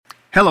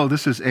Hello,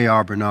 this is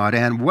A.R. Bernard,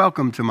 and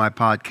welcome to my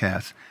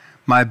podcast.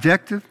 My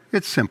objective,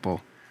 it's simple,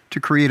 to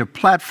create a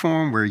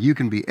platform where you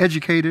can be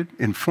educated,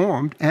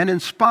 informed, and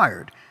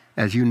inspired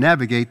as you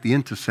navigate the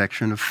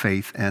intersection of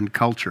faith and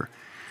culture.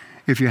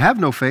 If you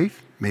have no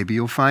faith, maybe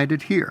you'll find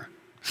it here.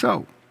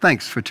 So,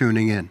 thanks for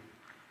tuning in.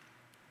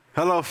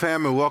 Hello,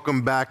 fam, and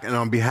welcome back. And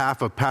on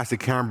behalf of Pastor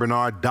Karen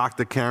Bernard,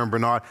 Dr. Karen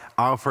Bernard,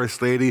 our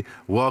First Lady,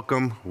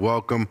 welcome,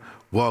 welcome,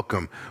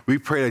 welcome. We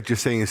pray that you're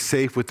staying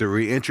safe with the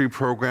reentry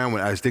program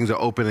as things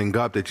are opening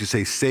up, that you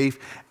stay safe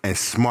and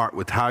smart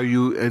with how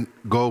you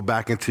go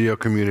back into your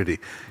community.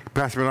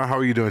 Pastor Bernard, how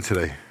are you doing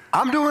today?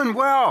 I'm doing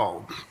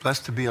well.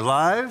 Blessed to be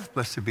alive,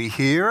 blessed to be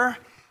here.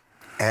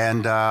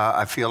 And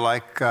I feel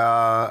like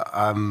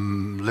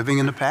I'm living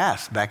in the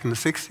past, back in the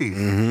 60s.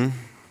 Mm-hmm.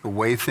 The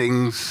way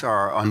things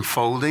are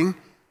unfolding,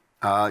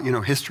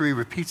 history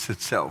repeats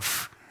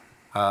itself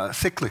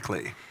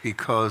cyclically,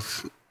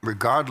 because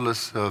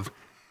regardless of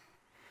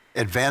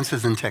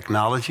advances in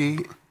technology,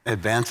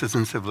 advances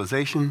in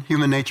civilization,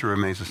 human nature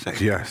remains the same.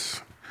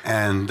 Yes.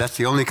 And that's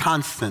the only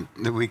constant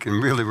that we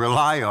can really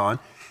rely on.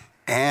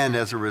 And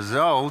as a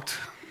result,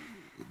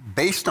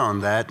 based on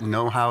that,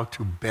 know how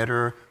to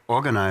better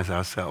organize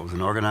ourselves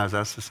and organize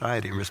our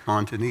society and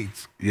respond to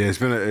needs. Yeah,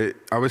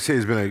 I would say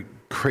it's been a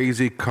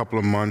crazy couple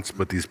of months,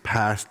 but these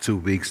past 2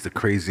 weeks, the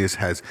craziness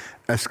has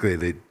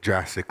escalated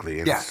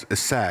drastically. And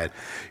it's sad.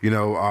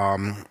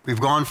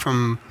 We've gone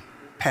from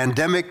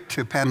pandemic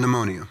to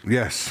pandemonium.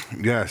 Yes.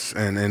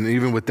 And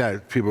even with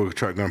that, people are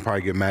going to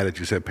probably get mad at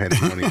you said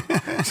pandemonium.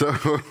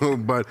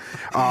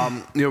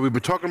 We've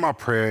been talking about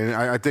prayer, and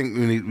I think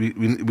we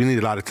need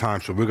a lot of time,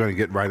 so we're going to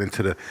get right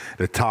into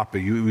the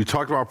topic. We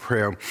talked about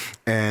prayer,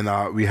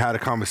 and we had a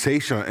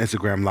conversation on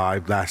Instagram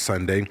Live last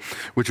Sunday,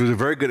 which was a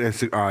very good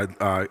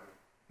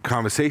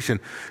conversation.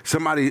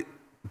 Somebody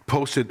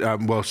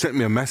sent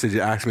me a message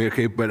and asked me,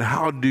 okay, but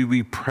how do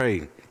we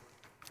pray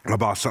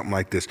about something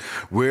like this?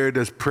 Where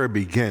does prayer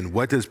begin?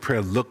 What does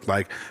prayer look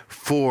like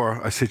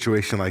for a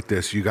situation like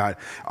this? You got,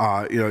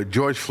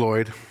 George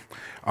Floyd,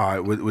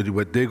 with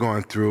what they're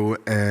going through,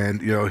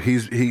 and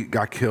he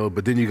got killed.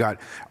 But then you got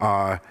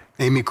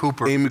Amy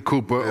Cooper,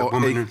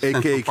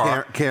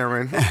 a.k.a.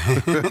 Karen.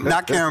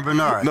 Not Karen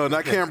Bernard. No,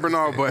 not Karen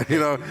Bernard, but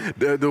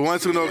the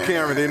ones who know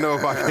Karen, they know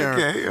about Karen.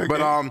 Okay.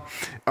 But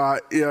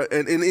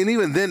and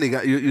even then,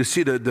 you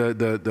see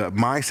the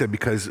mindset,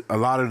 because a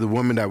lot of the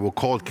women that were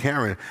called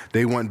Karen,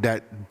 they want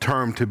that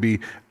term to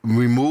be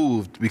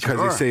removed because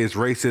they say it's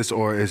racist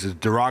or it's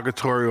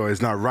derogatory or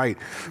it's not right.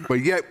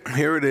 But yet,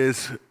 here it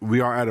is, we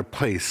are at a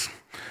place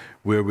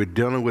where we're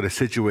dealing with a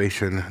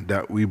situation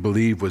that we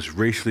believe was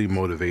racially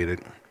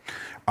motivated,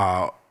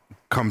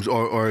 comes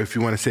off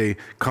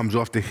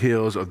the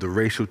heels of the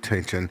racial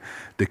tension,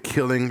 the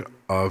killing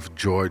of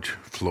George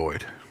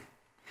Floyd.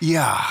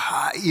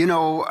 Yeah,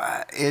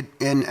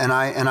 and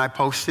I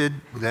posted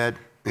that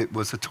it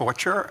was a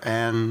torture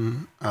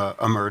and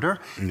a murder.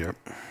 Yep.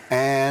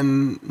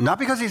 And not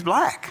because he's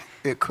black.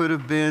 It could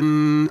have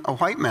been a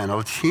white man, a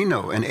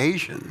Latino, an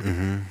Asian.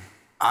 Mm-hmm.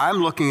 I'm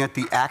looking at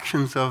the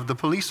actions of the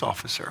police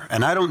officer,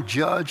 and I don't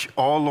judge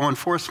all law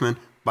enforcement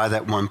by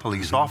that one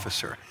police mm-hmm.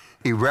 officer.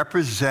 He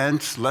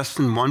represents less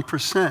than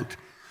 1%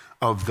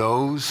 of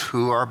those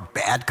who are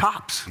bad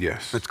cops.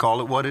 Yes. Let's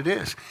call it what it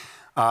is.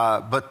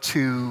 But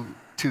to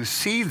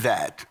see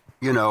that,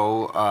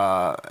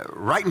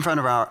 right in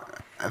front of our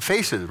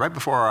faces, right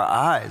before our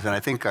eyes, and I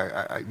think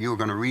you were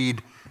going to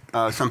read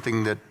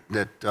something that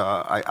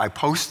I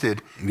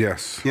posted.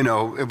 Yes.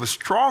 It was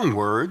strong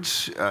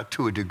words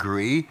to a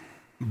degree,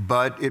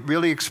 but it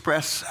really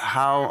expressed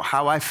how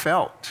I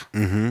felt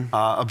mm-hmm.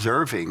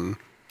 Observing.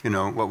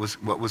 What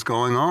was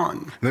going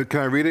on. Now,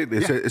 can I read it?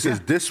 It says,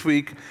 this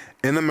week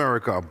in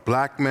America, a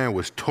black man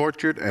was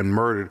tortured and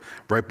murdered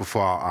right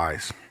before our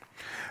eyes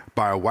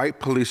by a white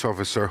police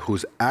officer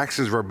whose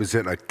actions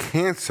represent a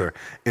cancer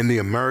in the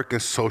American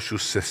social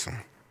system.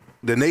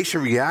 The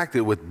nation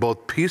reacted with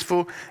both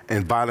peaceful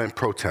and violent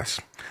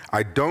protests.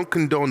 I don't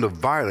condone the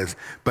violence,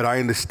 but I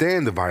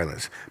understand the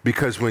violence,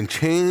 because when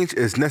change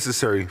is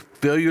necessary,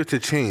 failure to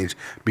change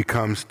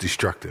becomes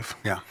destructive.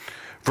 Yeah.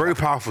 Very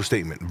powerful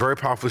statement.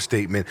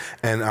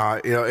 And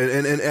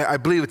I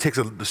believe it takes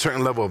a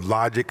certain level of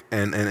logic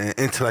and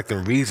intellect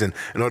and reason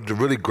in order to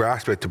really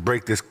grasp it, to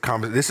break this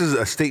conversation. This is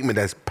a statement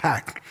that's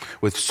packed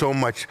with so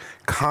much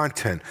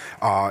content,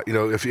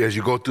 as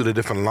you go through the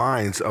different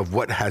lines of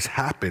what has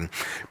happened.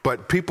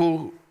 But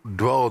people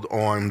dwelled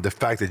on the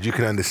fact that you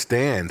can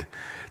understand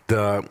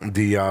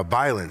the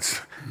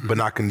violence, but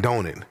not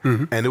condone it.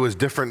 Mm-hmm. And there was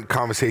different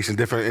conversations,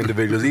 different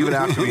individuals. Even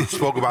after we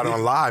spoke about it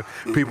on live,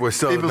 people were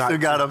still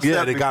got upset.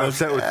 Yeah, they got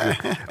upset with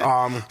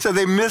you. So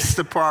they missed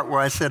the part where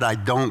I said I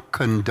don't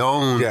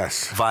condone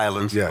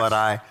violence, yes. but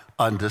I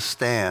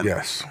understand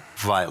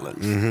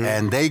violence. Mm-hmm.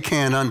 And they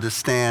can't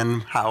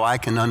understand how I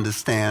can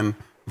understand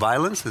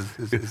violence.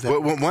 Is that?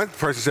 Well, one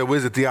person said,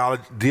 where's the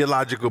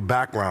theological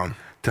background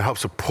to help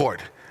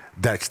support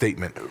that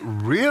statement?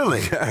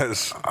 Really?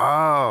 Yes.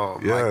 Oh,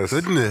 yes. My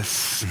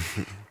goodness.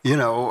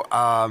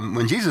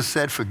 when Jesus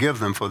said, "Forgive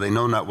them, for they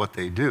know not what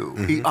they do,"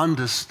 he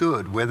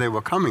understood where they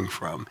were coming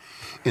from,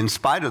 in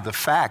spite of the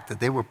fact that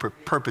they were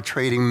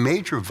perpetrating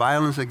major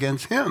violence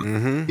against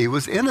him. He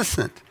was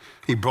innocent.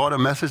 He brought a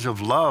message of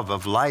love,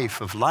 of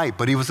life, of light,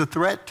 but he was a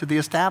threat to the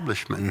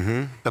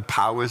establishment, the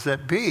powers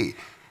that be.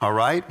 All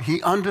right?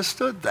 He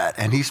understood that,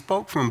 and he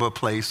spoke from a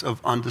place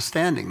of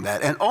understanding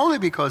that. And only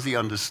because he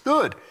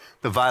understood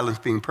the violence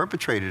being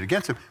perpetrated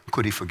against him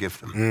could he forgive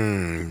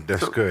them.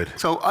 That's good.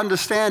 So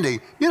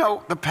understanding,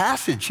 the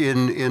passage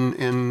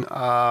in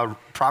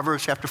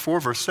Proverbs chapter 4,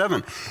 verse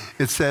 7,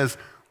 it says,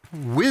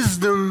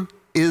 wisdom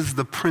is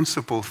the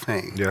principal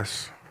thing.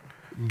 Yes.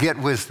 Get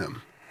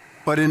wisdom.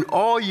 But in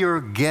all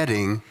you're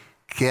getting,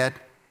 get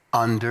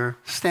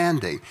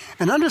understanding.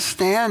 And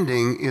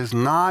understanding is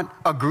not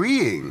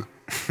agreeing.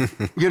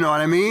 You know what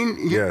I mean?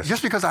 Yes.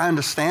 Just because I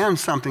understand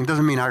something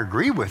doesn't mean I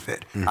agree with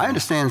it. I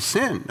understand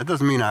sin. That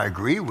doesn't mean I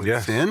agree with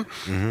sin.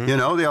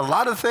 There are a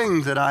lot of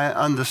things that I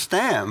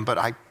understand, but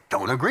I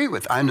don't agree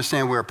with. I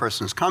understand where a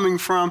person's coming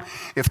from,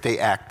 if they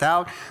act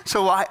out.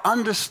 So I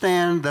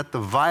understand that the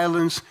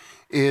violence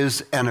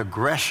is an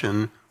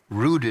aggression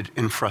rooted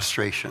in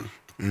frustration.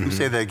 Let me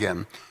say that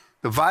again.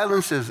 The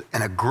violence is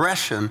an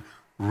aggression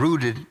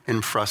rooted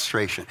in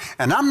frustration.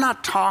 And I'm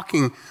not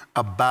talking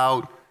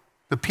about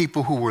the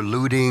people who were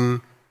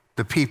looting,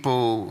 the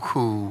people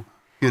who,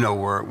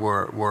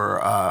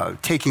 were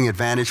taking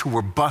advantage, who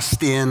were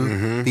bussed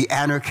in, the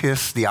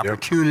anarchists, the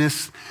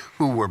opportunists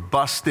who were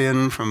bussed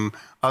in from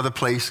other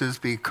places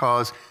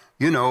because,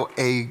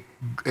 a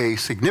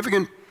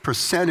significant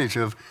percentage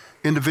of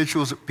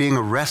individuals being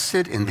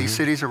arrested in these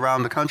cities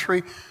around the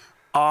country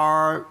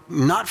are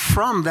not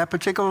from that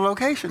particular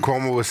location.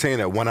 Cuomo was saying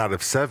that 1 out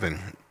of 7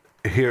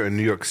 here in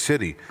New York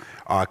City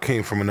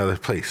came from another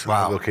place,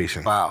 another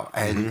location. Wow,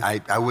 and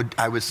I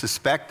would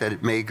suspect that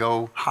it may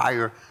go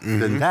higher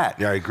than that.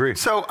 Yeah, I agree.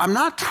 So I'm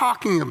not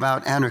talking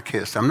about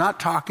anarchists. I'm not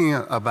talking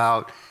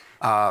about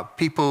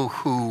people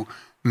who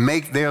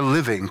make their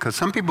living, because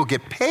some people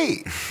get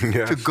paid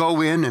to go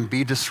in and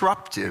be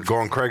disruptive. Go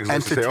on Craigslist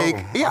and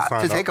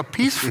to take a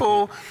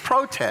peaceful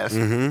protest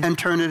and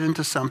turn it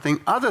into something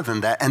other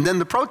than that. And then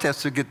the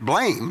protester get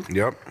blamed,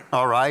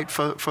 all right,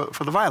 for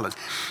the violence.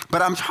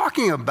 But I'm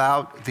talking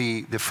about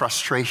the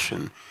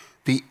frustration,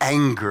 the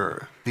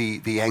anger,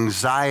 the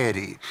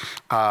anxiety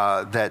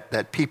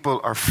that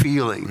people are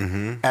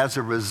feeling as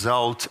a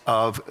result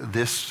of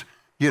this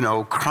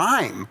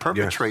crime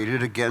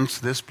perpetrated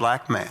against this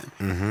black man.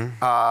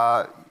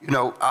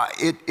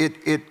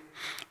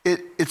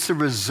 It's a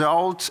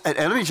result, and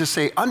let me just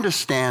say,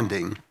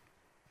 understanding,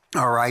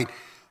 all right,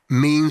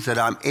 means that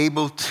I'm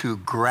able to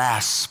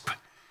grasp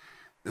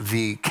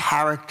the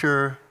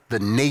character, the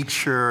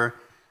nature,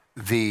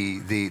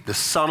 the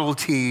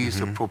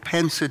subtleties, the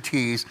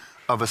propensities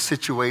of a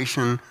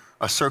situation,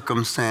 a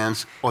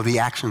circumstance, or the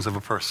actions of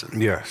a person.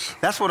 Yes.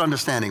 That's what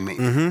understanding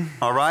means.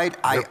 All right?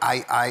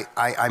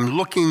 I'm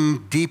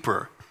looking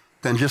deeper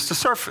than just the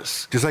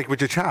surface. Just like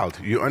with your child.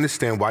 You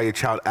understand why your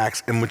child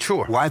acts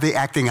immature. Why are they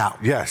acting out?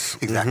 Yes.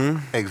 Exactly.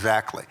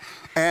 Exactly.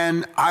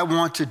 And I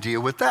want to deal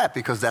with that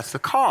because that's the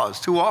cause.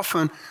 Too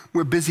often,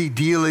 we're busy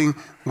dealing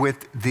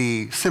with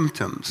the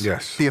symptoms,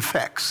 the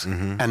effects,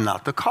 and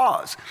not the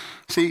cause.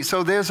 See,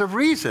 so there's a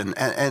reason.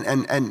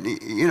 And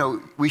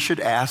we should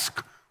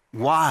ask,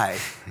 why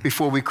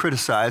before we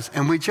criticize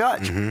and we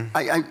judge?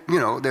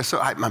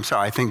 I'm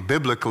sorry. I think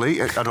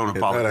biblically, I don't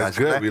apologize. That's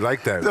good. For that. We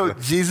like that. So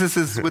Jesus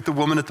is with the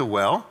woman at the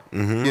well.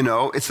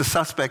 It's a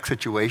suspect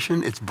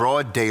situation. It's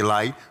broad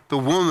daylight. The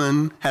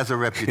woman has a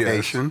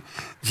reputation.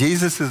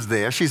 Jesus is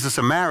there. She's a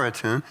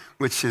Samaritan,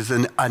 which is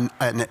an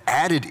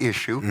added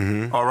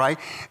issue. All right.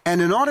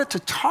 And in order to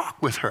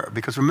talk with her,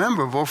 because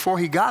remember, before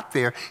he got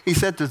there, he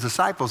said to the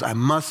disciples, "I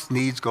must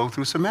needs go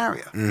through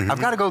Samaria.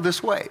 I've got to go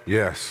this way."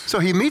 Yes. So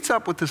he meets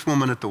up with this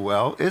woman at the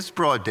well. It's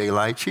broad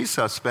daylight. She's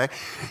suspect.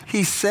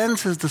 He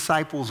sends his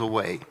disciples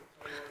away,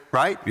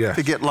 right? Yes.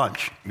 To get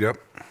lunch. Yep.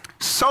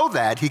 So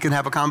that he can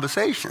have a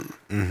conversation.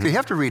 So you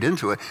have to read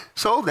into it.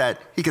 So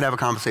that he can have a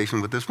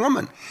conversation with this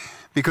woman.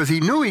 Because he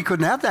knew he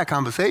couldn't have that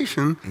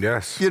conversation,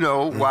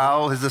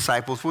 while his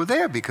disciples were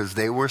there, because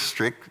they were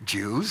strict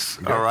Jews,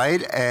 all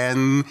right?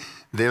 And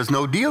there's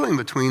no dealing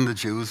between the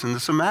Jews and the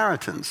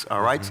Samaritans,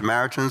 all right?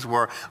 Samaritans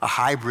were a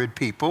hybrid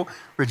people,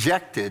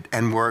 rejected,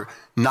 and were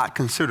not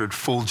considered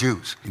full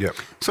Jews. Yep.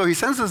 So he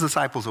sends his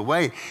disciples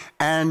away,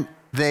 and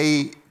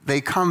they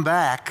come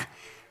back,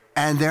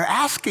 and they're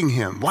asking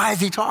him, why is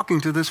he talking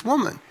to this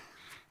woman?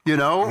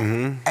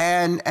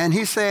 And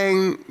he's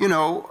saying,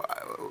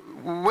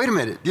 wait a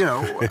minute,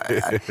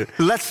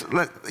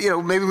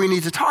 maybe we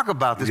need to talk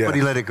about this, but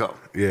he let it go.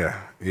 Yeah.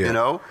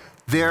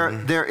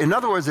 They're in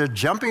other words, they're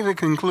jumping to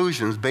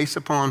conclusions based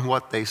upon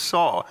what they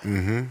saw,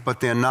 but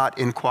they're not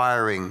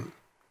inquiring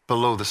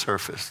below the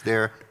surface.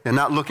 They're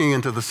not looking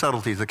into the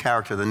subtleties, the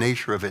character, the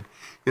nature of it,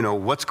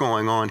 what's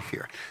going on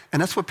here.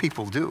 And that's what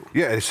people do.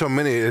 Yeah, there's so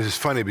many. It's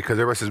funny because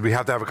everyone says, we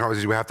have to have a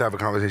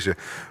conversation,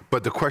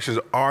 But the question is,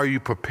 are you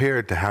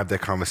prepared to have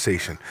that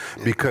conversation?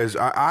 Yeah. Because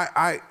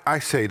I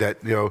say that,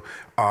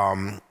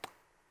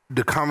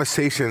 the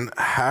conversation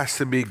has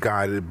to be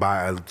guided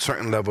by a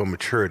certain level of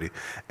maturity.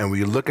 And when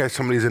you look at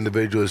some of these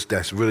individuals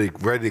that's really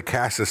ready to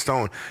cast a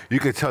stone, you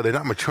can tell they're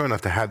not mature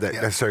enough to have that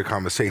necessary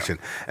conversation.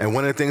 And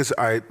one of the things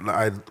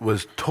I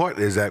was taught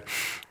is that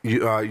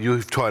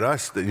you've taught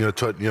us, that,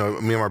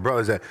 me and my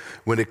brothers, that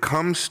when it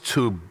comes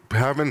to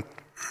having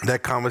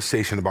that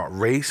conversation about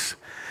race,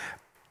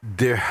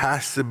 there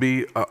has to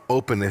be an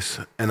openness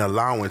and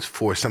allowance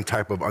for some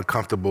type of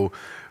uncomfortable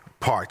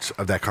parts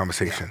of that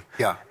conversation.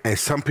 Yeah. And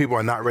some people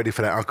are not ready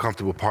for that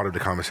uncomfortable part of the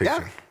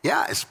conversation.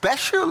 Yeah,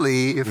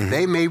 especially if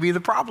they may be the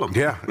problem.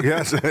 Yeah,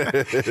 yes.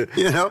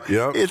 Yep.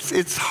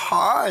 It's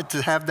hard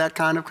to have that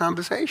kind of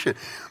conversation.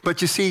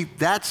 But you see,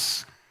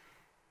 that's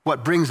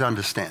what brings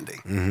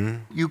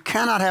understanding. You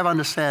cannot have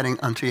understanding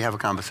until you have a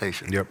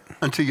conversation. Yep.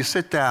 Until you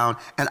sit down.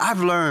 And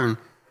I've learned,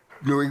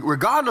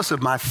 regardless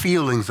of my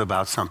feelings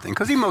about something,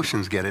 because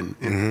emotions get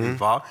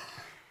involved,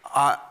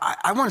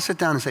 I want to sit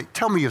down and say,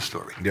 tell me your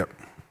story. Yep.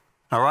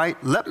 All right?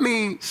 Let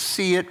me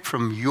see it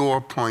from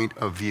your point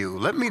of view.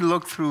 Let me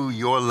look through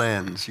your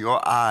lens,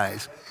 your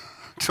eyes,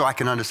 so I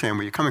can understand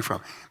where you're coming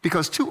from.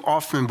 Because too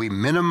often we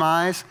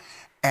minimize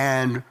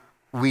and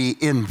we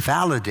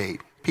invalidate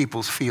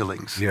people's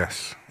feelings.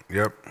 Yes.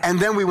 Yep. And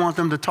then we want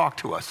them to talk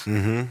to us.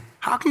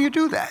 How can you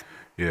do that?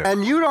 Yeah.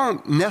 And you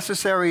don't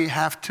necessarily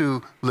have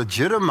to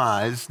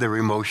legitimize their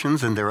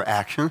emotions and their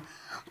actions,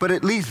 but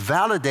at least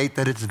validate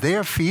that it's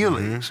their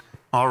feelings,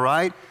 all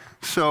right?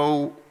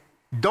 So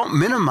don't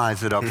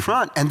minimize it up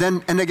front, and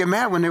they get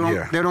mad when they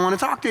don't want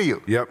to talk to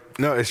you. Yep.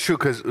 No, it's true,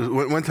 because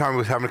one time I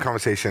was having a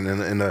conversation,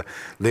 and the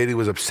lady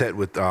was upset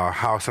with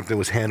how something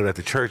was handled at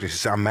the church, and she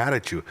said, I'm mad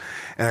at you.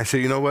 And I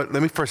said, you know what,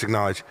 let me first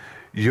acknowledge,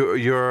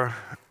 your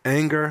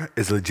anger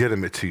is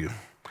legitimate to you.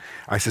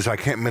 I said, so I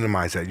can't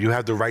minimize that. You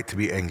have the right to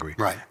be angry.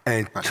 Right.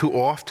 And too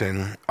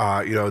often,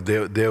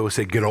 they will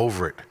say, get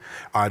over it.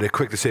 They're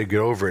quick to say, get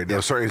over it. There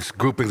are certain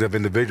groupings of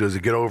individuals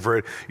that get over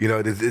it.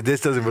 This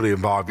doesn't really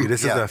involve you.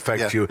 This doesn't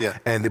affect you.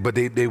 But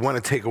they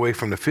want to take away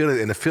from the feelings,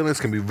 and the feelings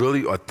can be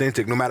really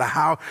authentic. No matter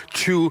how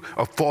true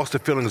or false the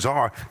feelings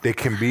are, they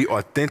can be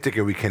authentic,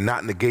 and we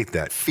cannot negate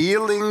that.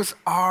 Feelings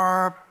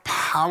are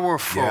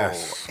powerful.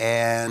 Yes.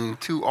 And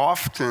too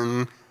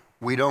often,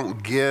 we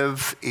don't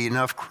give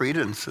enough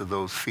credence to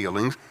those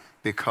feelings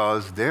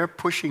because they're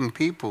pushing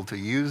people to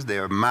use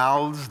their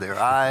mouths, their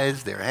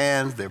eyes, their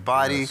hands, their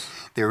body,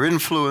 their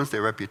influence,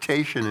 their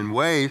reputation in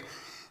ways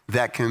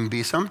that can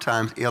be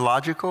sometimes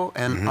illogical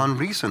and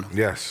unreasonable.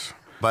 Yes.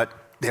 But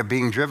they're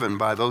being driven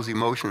by those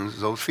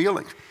emotions, those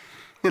feelings.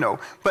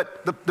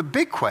 But the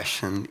big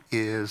question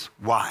is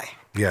why?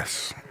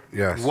 Yes.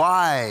 Yes.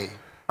 Why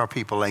are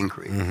people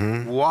angry?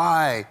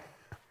 Why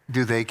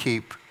do they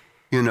keep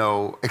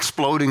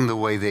exploding the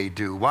way they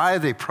do? Why are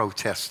they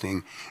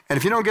protesting? And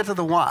if you don't get to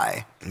the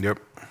why,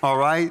 all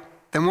right,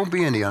 there won't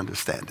be any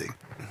understanding.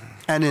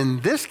 And in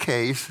this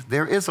case,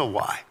 there is a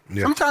why.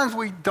 Sometimes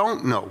we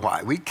don't know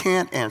why. We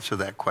can't answer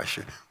that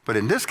question. But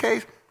in this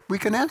case, we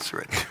can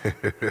answer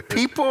it.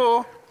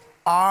 People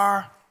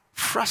are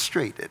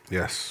frustrated.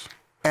 Yes.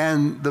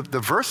 And the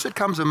verse that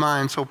comes to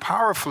mind so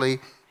powerfully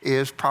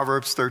is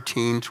Proverbs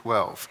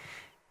 13:12.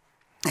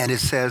 And it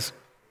says,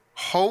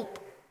 hope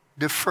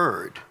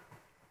deferred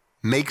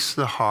makes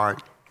the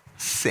heart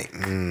sick.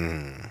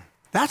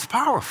 That's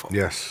powerful.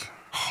 Yes.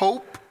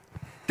 Hope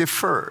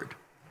deferred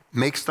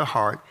makes the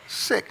heart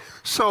sick.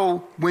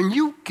 So when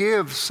you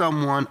give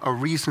someone a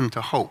reason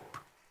to hope,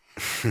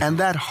 and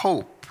that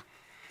hope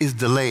is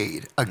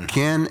delayed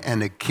again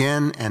and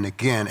again and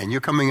again, and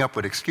you're coming up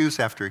with excuse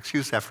after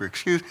excuse after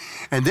excuse,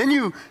 and then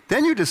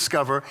you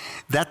discover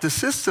that the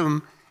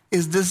system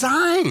is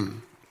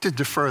designed to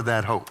defer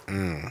that hope.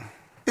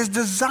 It's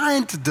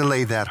designed to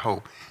delay that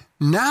hope.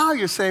 Now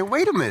you're saying,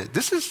 wait a minute,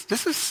 this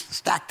is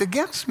stacked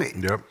against me.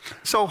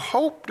 So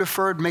hope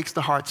deferred makes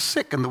the heart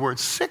sick, and the word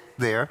sick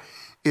there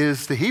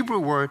is the Hebrew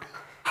word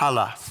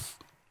halas,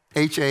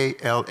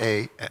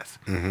 H-A-L-A-S.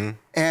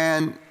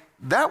 And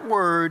that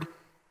word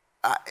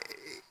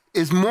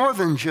is more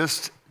than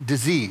just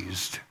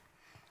diseased.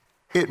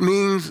 It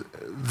means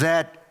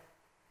that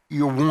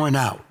you're worn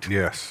out.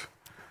 Yes.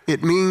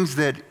 It means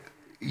that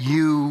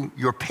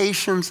your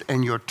patience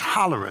and your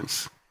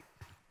tolerance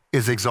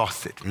is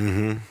exhausted.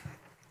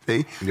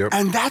 See?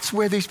 And that's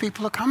where these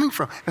people are coming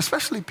from,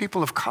 especially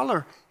people of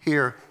color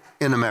here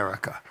in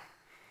America.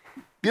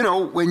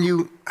 When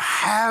you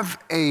have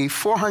a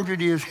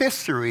 400 years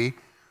history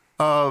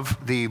of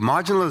the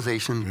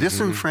marginalization,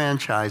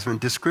 disenfranchisement,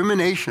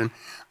 discrimination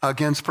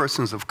against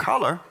persons of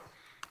color,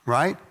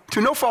 right? To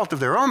no fault of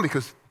their own,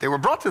 because they were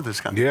brought to this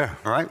country. All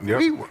right?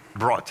 We were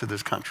brought to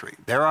this country.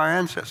 They're our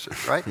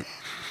ancestors, right?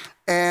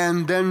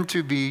 And then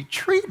to be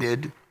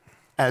treated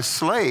as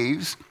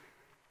slaves,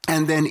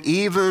 and then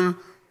even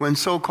when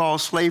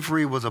so-called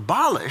slavery was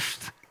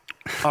abolished,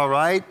 all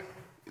right,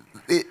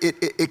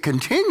 it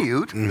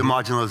continued, the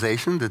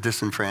marginalization, the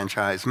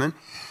disenfranchisement,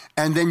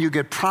 and then you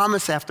get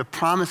promise after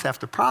promise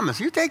after promise.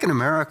 You take in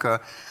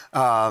America,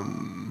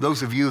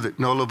 those of you that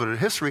know a little bit of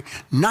history,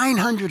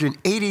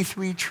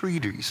 983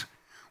 treaties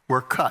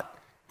were cut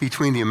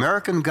between the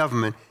American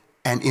government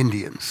and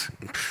Indians.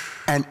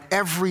 And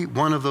every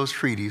one of those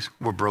treaties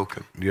were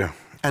broken. Yeah.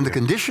 And the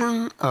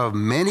condition of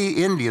many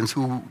Indians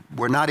who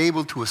were not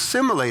able to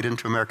assimilate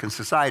into American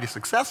society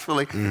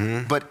successfully,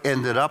 but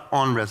ended up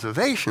on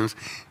reservations,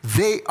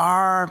 they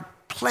are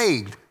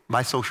plagued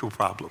by social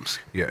problems.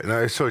 Yeah,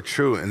 no, it's so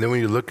true. And then when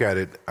you look at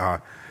it,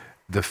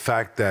 the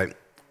fact that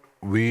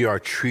we are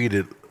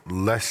treated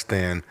less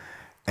than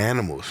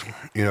animals.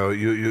 You know,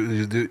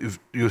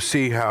 you'll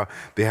see how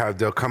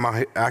they'll come out,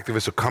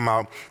 activists will come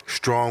out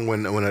strong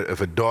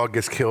if a dog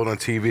gets killed on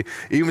TV,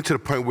 even to the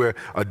point where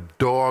a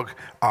dog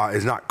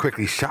is not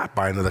quickly shot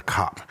by another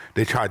cop.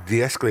 They try to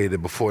de-escalate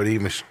it before they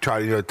even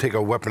try to take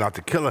a weapon out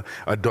to kill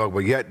a dog.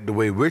 But yet the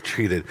way we're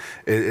treated,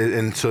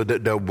 and so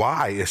the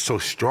why is so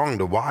strong.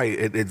 The why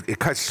it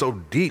cuts so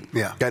deep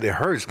that it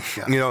hurts.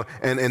 Yeah. You know,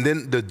 and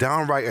then the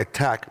downright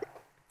attack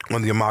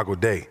on the Imago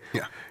Dei.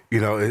 Yeah. You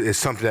know, it's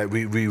something that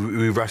we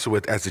wrestle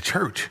with as a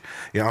church.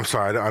 You know, I'm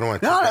sorry, I don't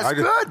want to. No, that's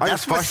good.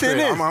 That's what sin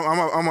is.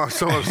 I'm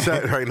so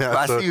upset right now.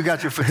 I see you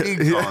got your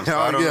fatigue on. So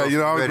I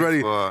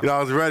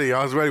was ready.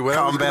 I was ready.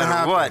 Whatever was going to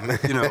happen.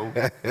 What? You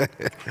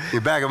know,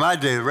 back in my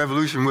day, the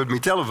revolution wouldn't be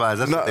televised.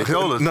 That's what they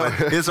told us.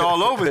 But it's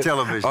all over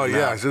television. Oh,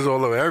 yes, it's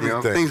all over everything.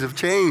 You know, things have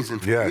changed in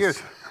 50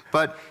 years.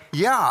 But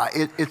yeah,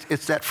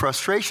 it's that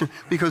frustration,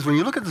 because when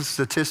you look at the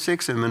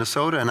statistics in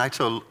Minnesota, and I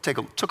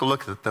took a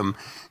look at them,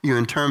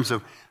 in terms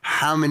of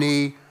how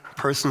many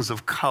persons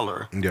of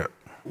color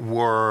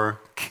were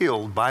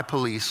killed by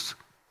police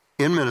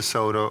in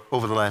Minnesota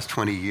over the last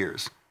 20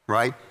 years,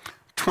 right?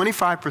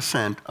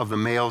 25% of the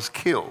males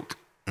killed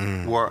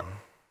were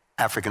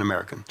African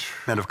American,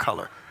 men of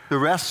color. The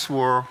rest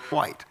were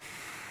white.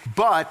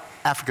 But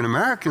African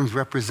Americans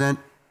represent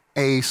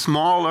a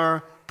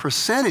smaller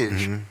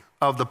percentage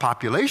of the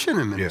population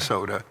in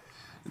Minnesota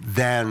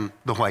than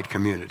the white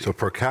community. So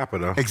per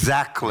capita.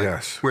 Exactly.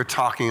 Yes. We're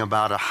talking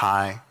about a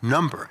high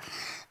number.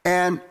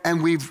 And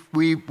we've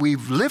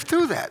lived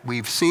through that.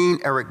 We've seen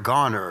Eric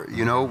Garner,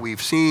 you know,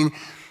 we've seen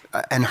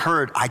and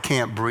heard I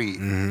Can't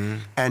Breathe.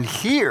 And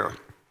here,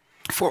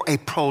 for a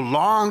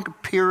prolonged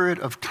period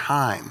of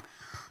time,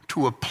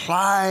 to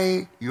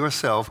apply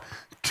yourself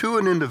to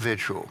an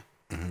individual,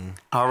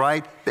 all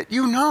right, that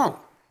you know,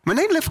 when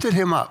they lifted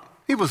him up,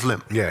 he was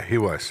limp. Yeah, he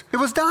was. It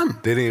was done.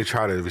 They didn't even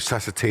try to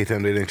resuscitate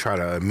him. They didn't try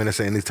to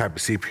administer any type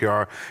of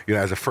CPR. You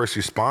know, as a first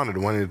responder,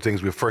 one of the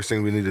things we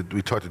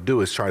taught to do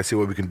is try to see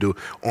what we can do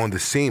on the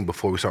scene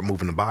before we start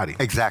moving the body.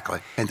 Exactly.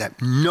 And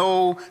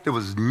there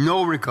was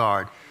no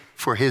regard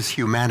for his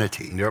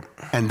humanity. Yep.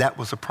 And that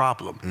was a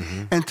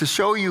problem. And to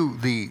show you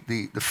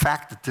the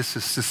fact that this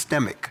is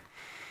systemic,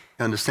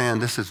 you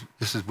understand, this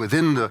is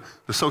within the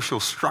social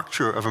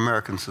structure of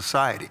American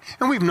society.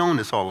 And we've known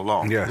this all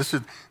along. Yes.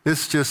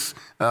 This just,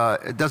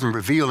 it doesn't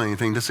reveal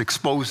anything. This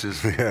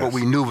exposes what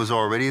we knew was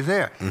already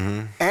there.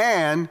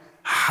 And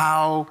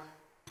how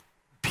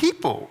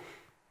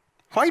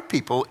white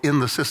people in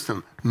the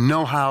system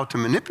know how to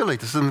manipulate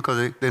the system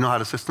because they know how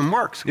the system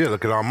works. Yeah,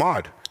 look at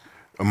Ahmaud,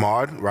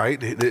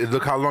 right?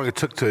 Look how long it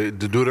took to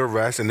do the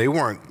arrest, and they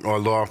weren't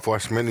law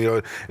enforcement.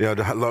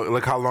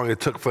 Look how long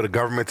it took for the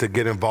government to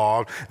get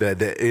involved.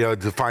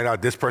 To find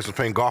out this person was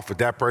playing golf with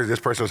that person, this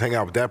person was hanging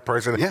out with that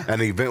person, and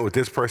an event with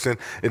this person.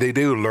 And they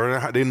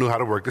learned they knew how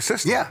to work the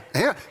system.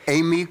 Yeah.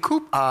 Amy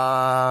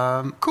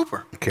Cooper.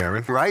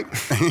 Karen, right?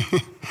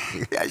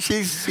 Yeah,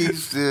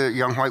 she's a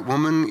young white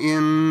woman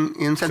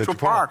in Central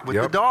Park with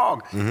the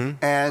dog,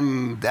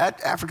 and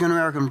that African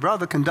American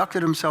brother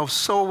conducted himself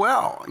so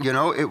well. You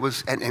know, it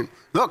was. And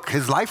look,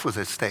 his life was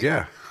at stake.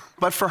 Yeah.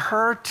 But for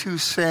her to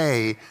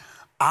say,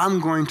 I'm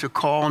going to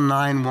call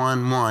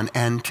 911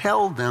 and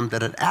tell them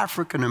that an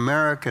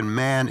African-American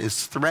man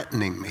is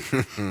threatening me.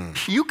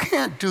 You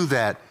can't do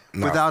that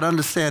without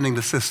understanding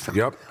the system.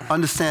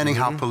 Understanding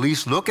how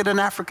police look at an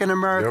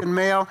African-American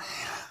male,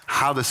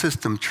 how the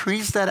system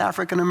treats that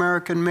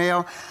African-American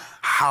male,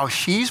 how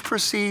she's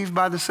perceived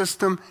by the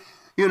system.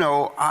 You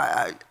know,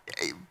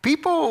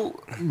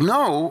 people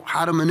know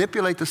how to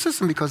manipulate the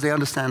system because they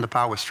understand the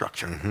power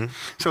structure.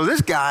 So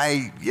this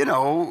guy, you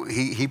know,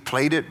 he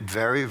played it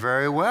very,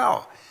 very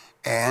well.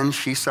 And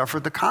she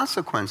suffered the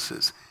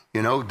consequences.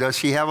 You know, does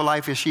she have a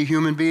life? Is she a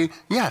human being?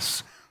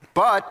 Yes.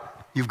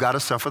 But you've got to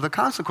suffer the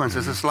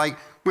consequences. It's like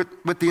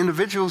with the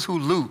individuals who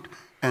loot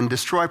and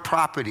destroy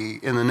property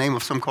in the name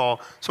of some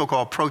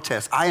so-called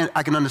protest.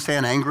 I can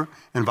understand anger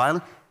and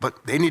violence,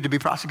 but they need to be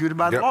prosecuted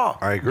by the law.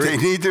 I agree. They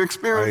need to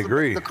experience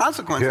the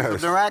consequences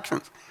of their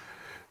actions.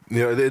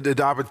 You know,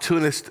 the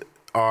opportunists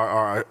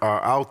are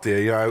out there.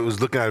 You know, I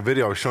was looking at a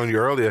video I was showing you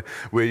earlier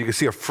where you can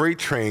see a freight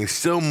train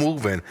still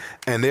moving,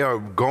 and they are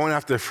going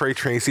after the freight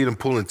train. You see them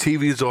pulling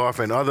TVs off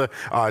and other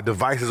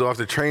devices off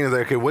the train. It's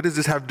like, okay, what does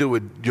this have to do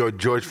with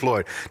George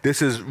Floyd?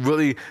 This is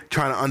really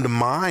trying to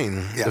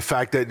undermine the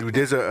fact that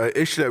there's an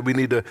issue that we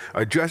need to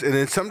address. And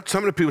then some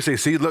of the people say,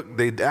 see, look,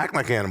 they act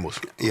like animals.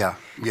 Yeah.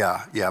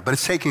 But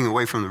it's taking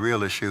away from the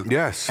real issue.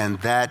 Yes. And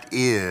that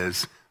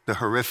is the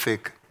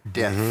horrific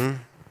death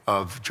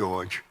of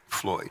George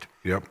Floyd.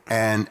 Yep.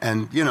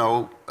 And you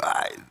know,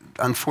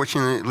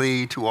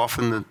 unfortunately, too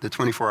often the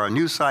 24-hour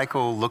news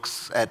cycle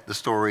looks at the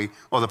story,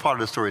 or the part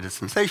of the story that's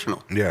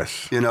sensational.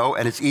 Yes. You know,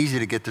 and it's easy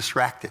to get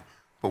distracted.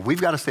 But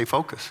we've got to stay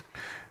focused,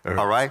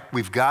 all right?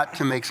 We've got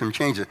to make some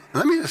changes. And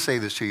let me just say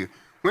this to you.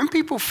 When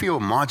people feel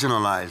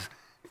marginalized,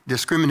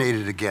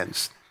 discriminated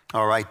against,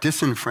 all right,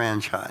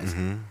 disenfranchised,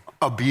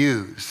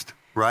 abused,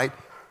 right?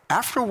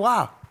 After a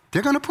while,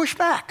 they're going to push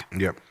back.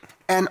 Yep.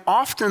 And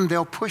often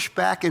they'll push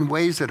back in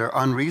ways that are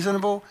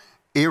unreasonable,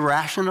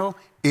 irrational,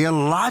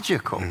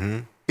 illogical,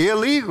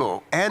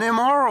 illegal, and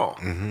immoral,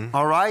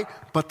 all right?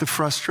 But the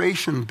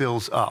frustration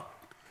builds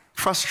up.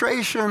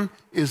 Frustration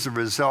is the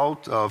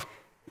result of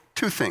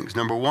two things.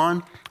 Number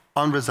one,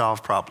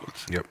 unresolved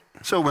problems. Yep.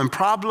 So when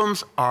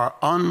problems are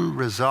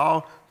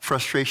unresolved,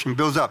 frustration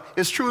builds up.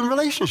 It's true in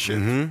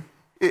relationships.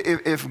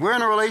 If we're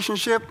in a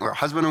relationship, or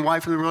husband and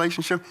wife in a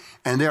relationship,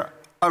 and there are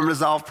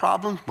unresolved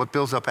problems, what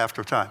builds up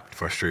after time?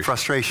 Frustration.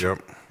 Frustration,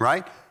 Yep.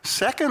 right?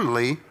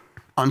 Secondly,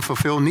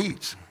 unfulfilled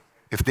needs.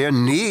 If there are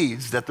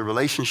needs that the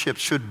relationship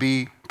should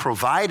be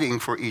providing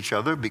for each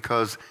other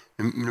because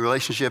the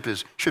relationship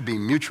should be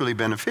mutually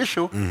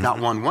beneficial, not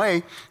one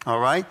way, all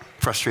right,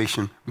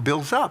 frustration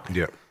builds up.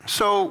 Yep.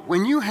 So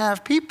when you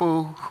have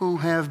people who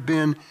have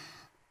been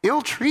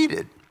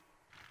ill-treated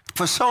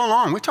for so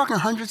long, we're talking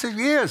hundreds of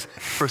years,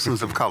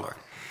 persons of color,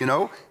 you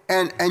know,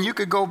 and you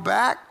could go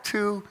back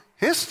to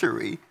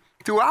history,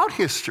 throughout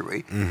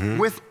history,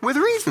 with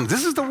reasons.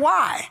 This is the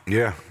why.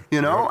 Yeah.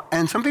 You know,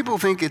 and some people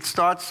think it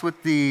starts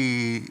with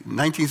the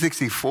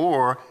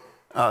 1964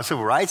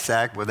 Civil Rights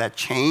Act, where that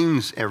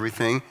changed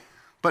everything.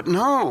 But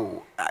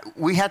no,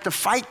 we had to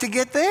fight to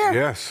get there.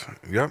 Yes.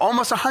 Yep.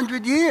 Almost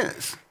 100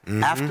 years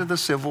after the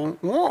Civil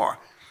War.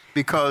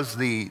 Because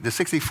the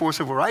 64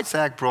 Civil Rights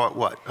Act brought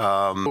what?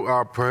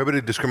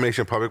 Prohibited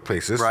discrimination in public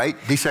places. Right,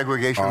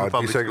 desegregation of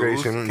public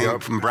schools. Came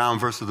from Brown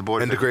versus the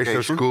Board of Integration of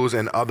Education. schools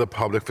and other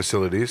public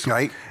facilities.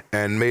 Right.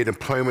 And made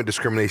employment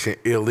discrimination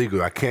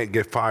illegal. I can't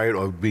get fired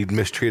or be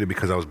mistreated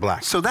because I was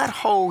black. So that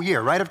whole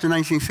year, right up to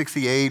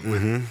 1968,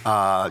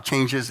 with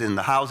changes in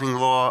the housing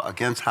law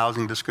against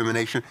housing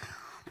discrimination.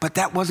 But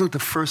that wasn't the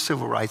first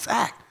Civil Rights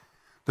Act.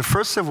 The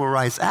first Civil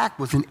Rights Act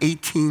was in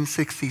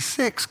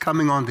 1866,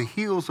 coming on the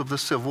heels of the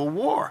Civil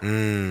War.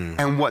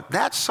 And what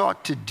that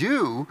sought to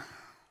do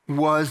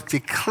was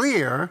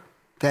declare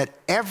that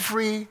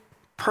every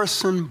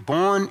person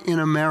born in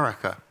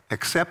America,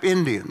 except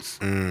Indians,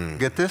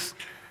 get this?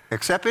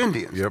 Except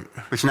Indians, Yep.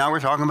 which now we're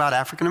talking about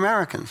African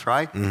Americans,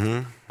 right?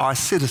 Are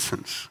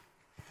citizens.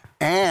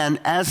 And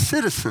as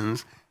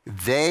citizens,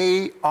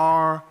 they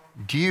are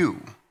due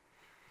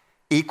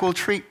equal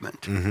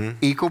treatment,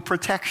 equal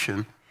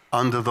protection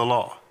under the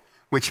law,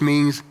 which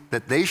means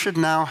that they should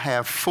now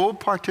have full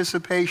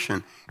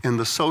participation in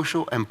the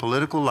social and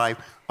political life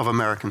of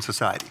American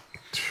society.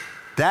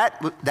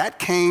 That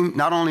came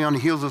not only on the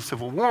heels of the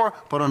Civil War,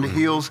 but on the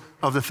heels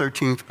of the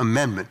 13th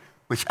Amendment,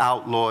 which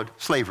outlawed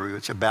slavery,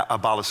 which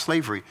abolished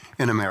slavery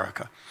in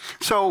America.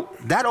 So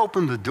that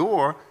opened the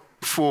door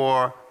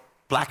for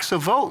blacks to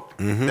vote.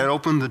 That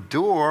opened the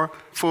door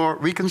for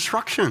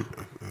Reconstruction.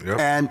 Yep.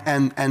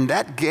 And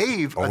that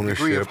gave a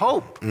degree of Ownership.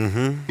 hope,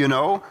 you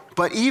know.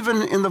 But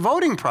even in the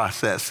voting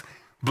process,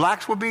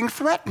 blacks were being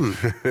threatened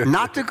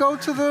not to go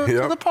to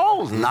the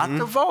polls, not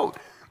to vote.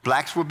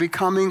 Blacks were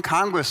becoming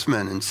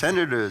congressmen and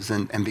senators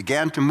and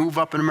began to move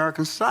up in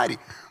American society.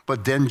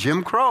 But then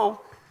Jim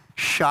Crow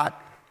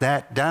shot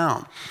that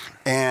down.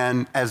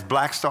 And as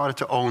blacks started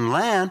to own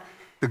land,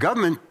 the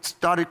government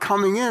started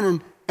coming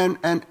in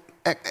and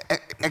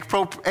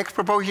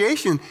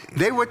expropriation.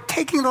 They were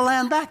taking the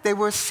land back. They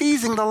were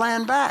seizing the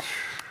land back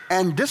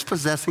and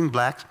dispossessing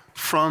blacks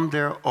from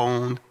their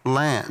own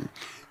land.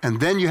 And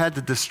then you had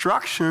the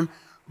destruction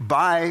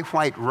by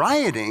white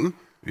rioting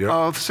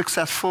of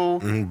successful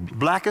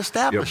black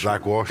establishments.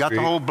 Black Wall Street. Got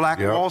the whole Black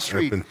Wall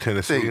Street up in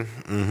Tennessee.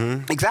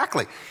 thing.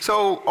 Exactly.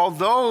 So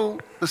although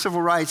the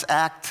Civil Rights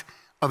Act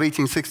of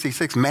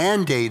 1866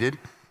 mandated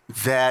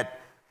that,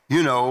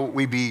 you know,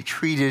 we be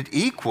treated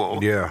equal,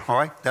 all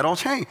right, that all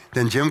changed.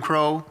 Then Jim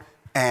Crow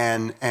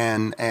and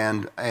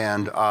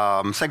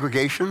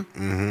segregation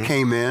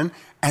came in,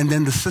 and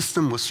then the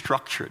system was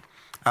structured.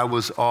 I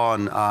was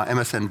on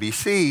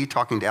MSNBC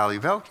talking to Ali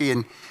Velki,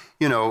 and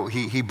you know,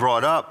 he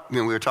brought up, you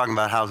know, we were talking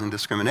about housing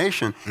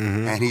discrimination,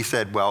 and he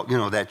said, well, you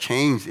know, that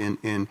changed in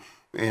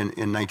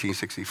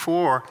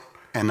 1964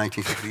 and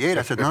 1968.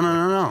 I said,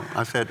 no.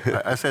 I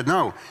said,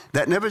 no,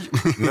 that never.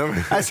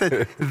 I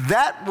said,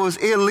 that was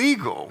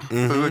illegal.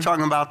 We were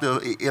talking about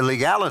the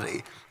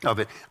illegality of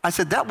it. I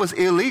said, that was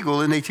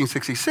illegal in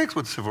 1866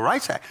 with the Civil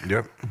Rights Act.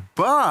 Yep.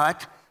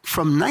 But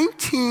from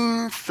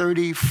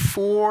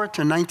 1934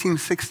 to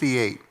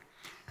 1968,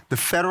 the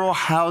Federal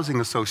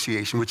Housing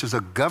Association, which is a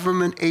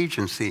government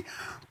agency,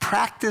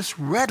 practiced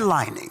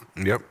redlining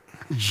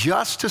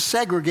just to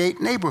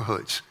segregate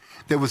neighborhoods.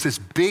 There was this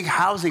big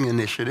housing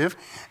initiative,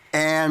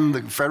 and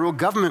the federal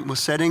government was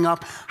setting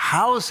up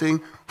housing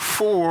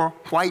for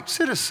white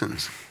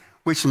citizens,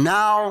 which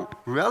now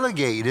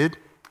relegated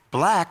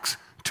blacks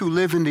to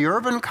live in the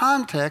urban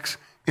context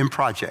in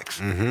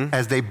projects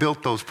as they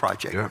built those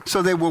projects. Yeah.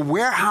 So they were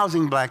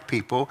warehousing black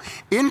people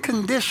in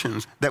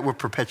conditions that would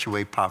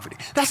perpetuate poverty.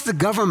 That's the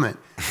government,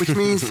 which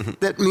means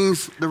that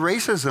means the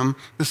racism,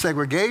 the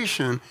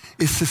segregation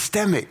is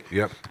systemic.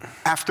 Yep.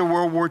 After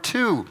World War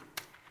II,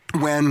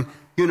 when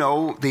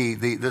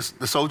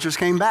the soldiers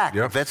came back,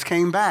 Yep. the vets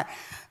came back,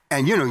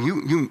 and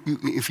you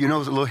if you know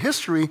a little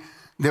history,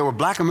 there were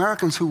black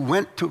Americans who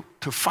went to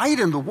fight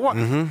in the war,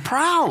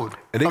 proud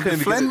And they of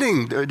couldn't even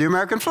defending the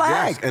American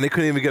flag. Yes, and they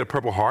couldn't even get a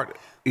Purple Heart,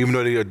 even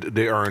though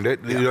they earned it.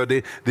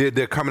 Yeah.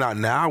 They're coming out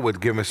now with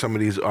giving some of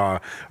these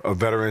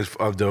veterans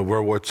of the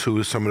World War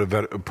II some of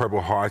the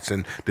Purple Hearts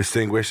and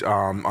distinguished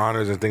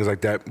honors and things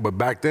like that. But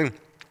back then,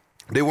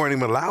 they weren't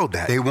even allowed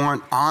that. They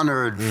weren't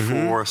honored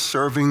for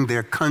serving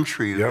their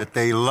country that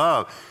they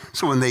loved.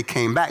 So when they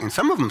came back, and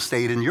some of them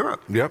stayed in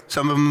Europe. Yep.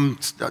 Some of them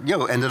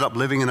ended up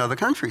living in other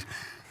countries.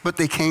 But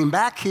they came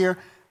back here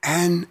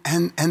and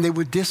they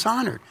were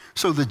dishonored.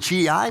 So the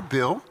GI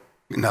Bill,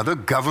 another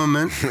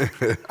government,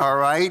 all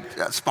right,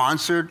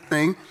 sponsored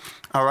thing,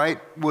 all right,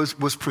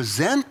 was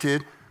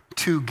presented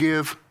to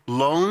give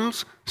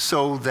loans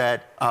so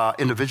that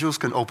individuals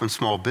can open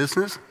small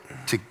business,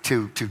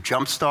 to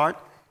jumpstart,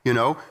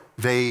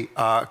 they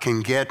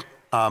can get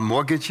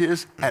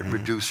mortgages at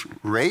reduced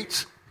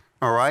rates,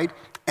 all right,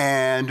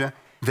 and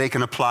they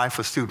can apply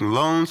for student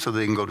loans so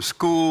they can go to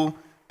school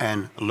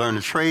and learn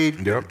a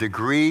trade, a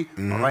degree,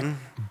 all right?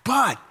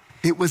 But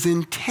it was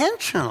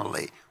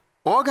intentionally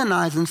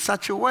organized in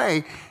such a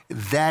way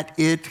that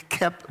it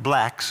kept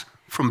blacks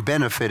from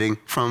benefiting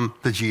from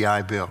the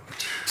GI Bill.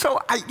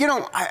 So,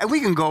 we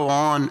can go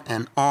on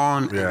and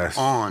on and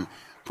on.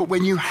 But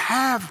when you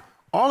have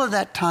all of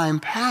that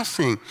time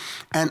passing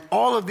and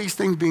all of these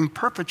things being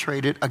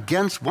perpetrated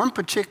against one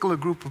particular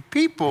group of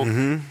people,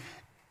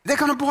 they're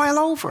going to boil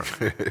over.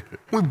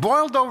 We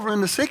boiled over in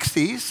the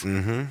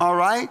 60s, all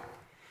right?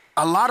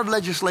 A lot of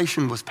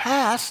legislation was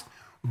passed,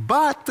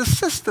 but the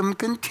system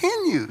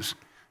continues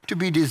to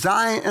be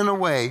designed in a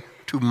way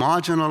to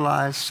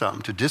marginalize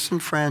some, to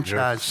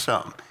disenfranchise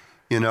some,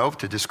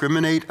 to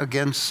discriminate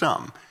against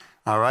some,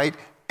 all right,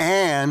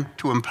 and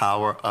to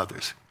empower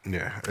others.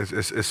 Yeah,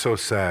 it's so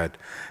sad.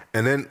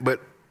 And then, but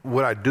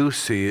what I do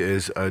see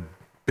is a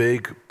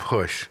big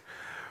push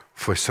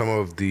for some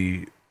of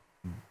the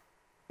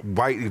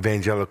white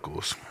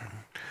evangelicals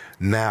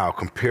now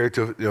compared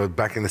to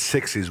back in the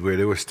 60s where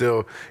they were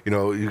still,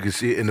 you can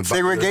see in the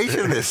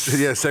segregationists.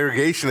 Yeah,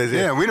 segregationists.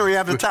 Yeah, we don't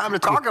have the time to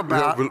talk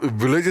about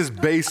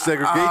religious-based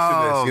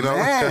segregationists.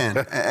 Man,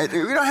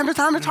 we don't have the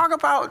time to talk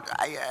about,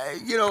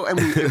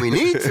 and we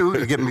need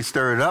to get me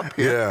stirred up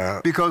here.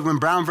 Yeah. Because when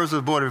Brown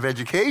versus Board of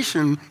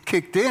Education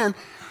kicked in,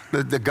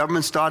 the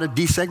government started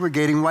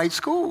desegregating white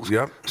schools.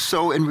 Yep.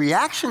 So in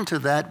reaction to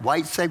that,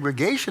 white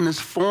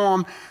segregationists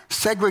formed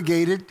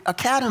segregated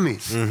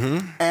academies.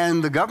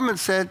 And the government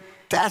said,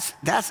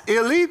 that's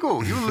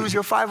illegal. You lose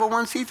your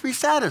 501c3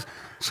 status.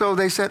 So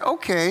they said,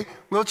 okay,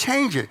 we'll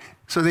change it.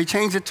 So they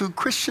changed it to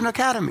Christian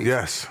academies.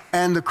 Yes.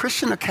 And the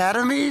Christian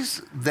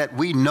academies that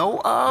we know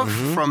of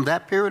from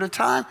that period of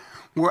time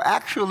were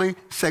actually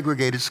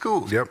segregated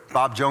schools. Yep.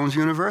 Bob Jones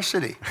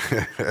University.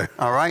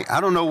 All right?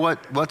 I don't know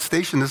what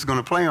station this is going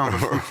to play on,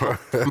 but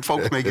some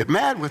folks may get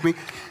mad with me.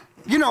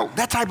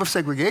 That type of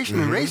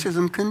segregation and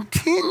racism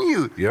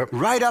continued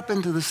right up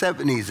into the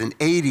 70s and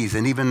 80s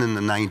and even in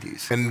the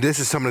 90s. And this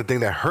is some of the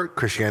things that hurt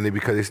Christianity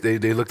because they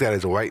looked at it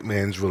as a white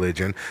man's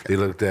religion. They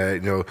looked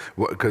at,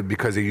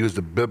 because they used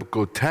the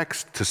biblical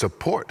text to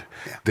support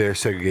their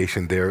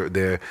segregation, their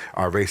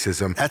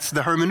racism. That's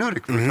the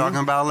hermeneutic we were talking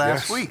about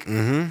last week.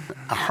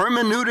 A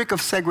hermeneutic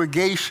of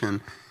segregation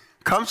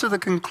comes to the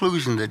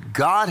conclusion that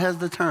God has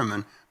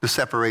determined the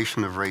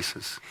separation of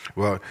races.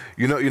 Well,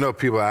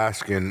 people are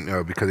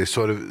asking because they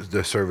saw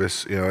the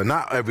service.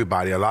 Not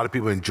everybody. A lot of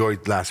people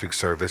enjoyed last week's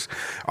service,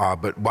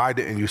 but why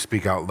didn't you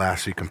speak out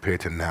last week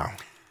compared to now?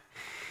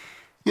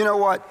 You know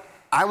what?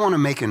 I want to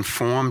make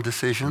informed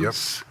decisions. Yep.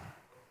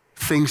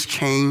 Things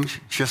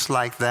change just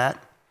like that.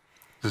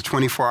 The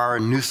 24-hour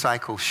news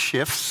cycle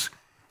shifts.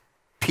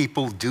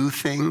 People do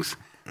things.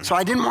 So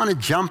I didn't want to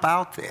jump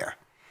out there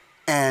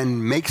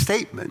and make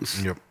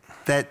statements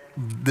that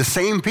the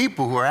same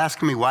people who are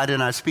asking me why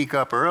didn't I speak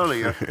up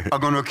earlier are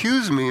going to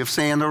accuse me of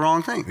saying the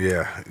wrong thing.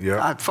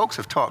 Folks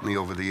have taught me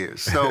over the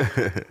years. So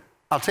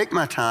I'll take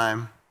my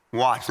time,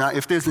 watch. Now,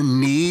 if there's a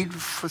need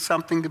for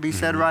something to be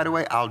said right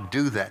away, I'll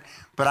do that.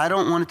 But I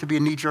don't want it to be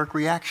a knee-jerk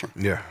reaction.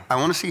 I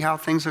want to see how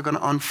things are going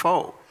to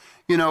unfold.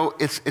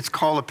 It's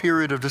called a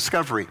period of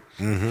discovery,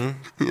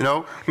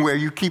 where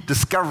you keep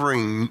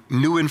discovering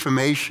new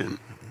information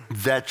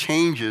that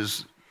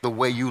changes the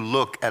way you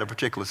look at a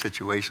particular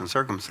situation,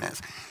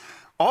 circumstance.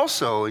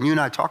 Also, and you and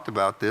I talked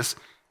about this,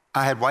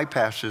 I had white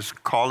pastors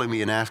calling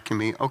me and asking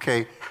me,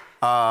 okay,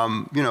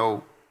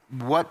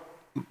 what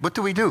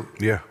do we do?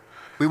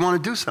 We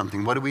want to do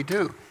something. What do we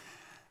do?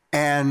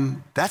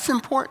 And that's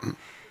important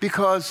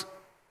because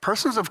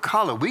persons of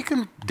color, we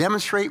can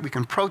demonstrate, we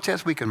can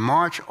protest, we can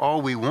march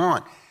all we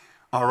want,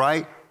 all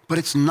right? But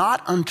it's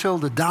not until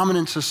the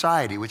dominant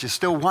society, which is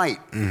still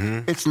white,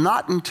 it's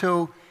not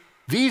until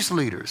these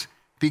leaders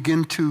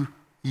begin to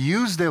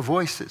use their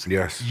voices,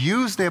 Yes.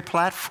 use their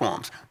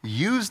platforms,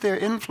 use their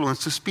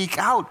influence to speak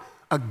out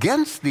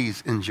against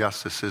these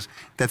injustices,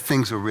 that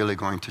things are really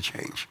going to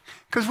change.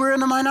 Because we're in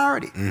the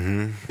minority.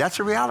 That's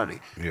a reality.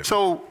 Yeah.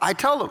 So I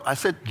tell them, I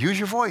said, use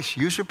your voice,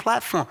 use your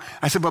platform.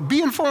 I said, but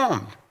be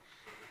informed.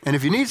 And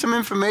if you need some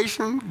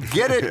information,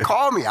 get it,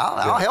 call me.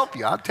 I'll help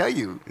you. I'll tell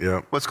you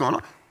what's going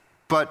on.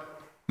 But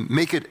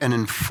make it an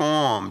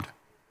informed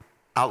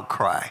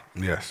outcry.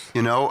 Yes.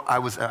 You know, I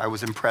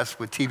was impressed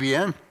with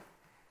TBN.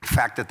 The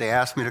fact that they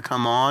asked me to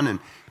come on and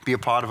be a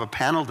part of a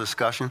panel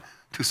discussion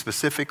to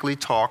specifically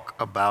talk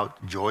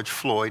about George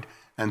Floyd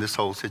and this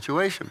whole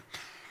situation.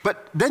 But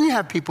then you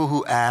have people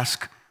who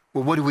ask,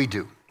 well, what do we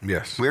do?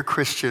 Yes. We're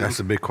Christians. That's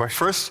a big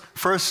question.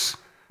 First,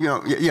 you know,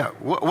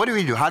 what do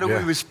we do? How do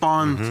we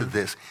respond to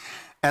this?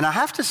 And I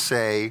have to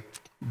say,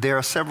 there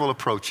are several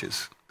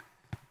approaches.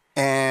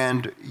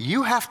 And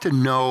you have to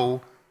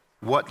know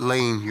what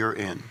lane you're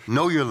in.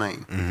 Know your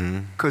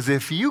lane. Because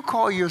if you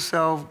call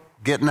yourself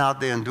getting out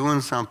there and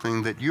doing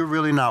something that you're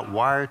really not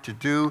wired to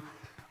do,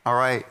 all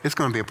right, it's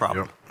going to be a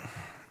problem.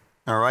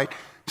 All right?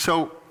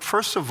 So,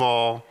 first of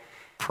all,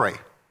 pray.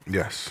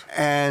 Yes.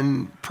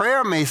 And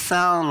prayer may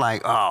sound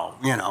like, oh,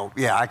 you know,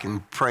 yeah, I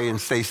can pray and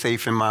stay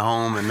safe in my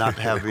home and not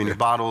have any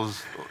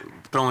bottles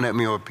thrown at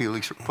me or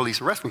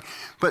police arrest me.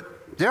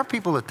 But there are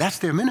people that's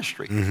their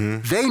ministry.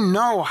 They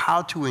know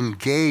how to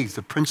engage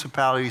the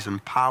principalities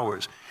and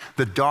powers,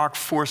 the dark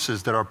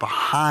forces that are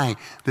behind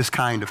this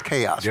kind of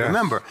chaos. Yes.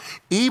 Remember,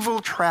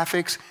 evil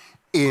traffics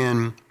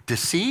in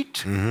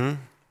deceit,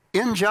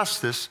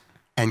 injustice,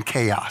 and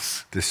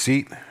chaos.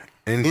 Deceit,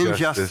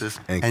 injustice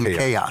and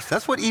chaos.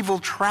 That's what evil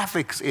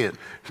traffics in.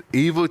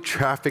 Evil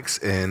traffics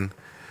in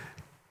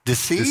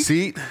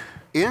deceit,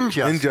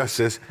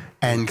 injustice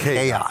and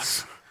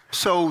chaos.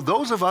 So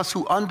those of us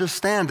who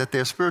understand that there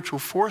are spiritual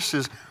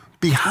forces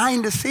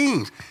behind the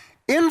scenes,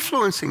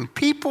 influencing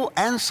people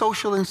and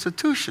social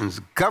institutions,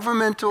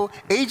 governmental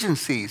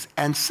agencies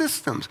and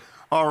systems,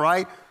 all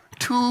right,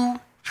 to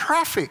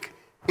traffic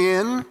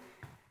in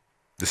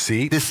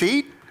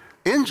deceit,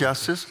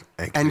 injustice,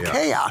 and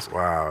chaos.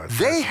 Wow.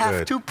 They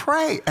have to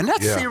pray. And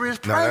that's serious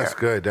prayer. No, that's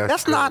good.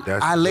 That's good. Not,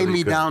 that's I lay really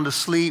me good. down to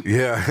sleep,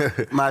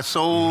 my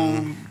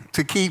soul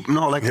to keep, and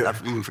all that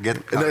stuff. You can forget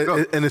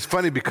it. And it's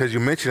funny because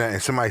you mentioned that,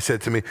 and somebody said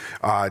to me,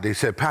 they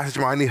said, Pastor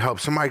Jamal, I need help.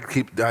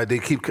 Somebody they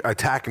keep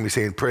attacking me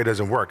saying prayer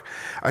doesn't work.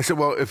 I said,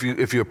 well, if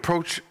you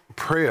approach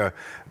prayer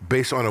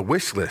based on a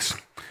wish list,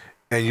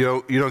 and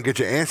you don't get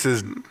your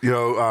answers,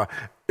 the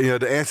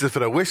answers for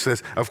the wish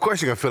list, of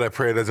course you're going to feel that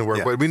prayer doesn't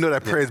work. But we know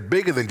that prayer is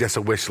bigger than just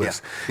a wish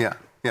list. Yeah.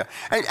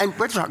 And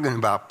we're talking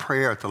about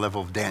prayer at the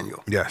level of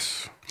Daniel.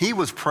 Yes. He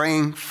was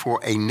praying for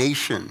a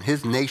nation,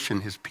 his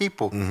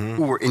people,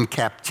 who were in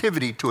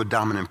captivity to a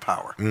dominant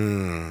power.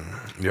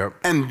 Yep.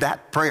 And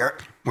that prayer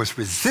was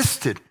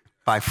resisted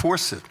by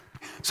forces.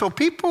 So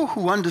people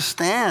who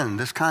understand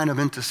this kind of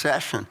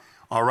intercession,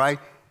 all right,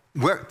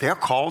 they're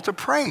called to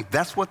pray.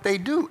 That's what they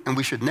do. And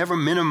we should never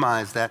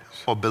minimize that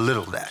or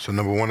belittle that. So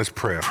number one is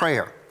prayer.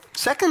 Prayer.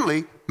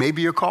 Secondly,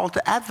 maybe you're called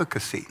to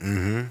advocacy.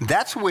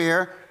 That's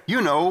where,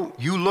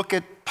 you look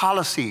at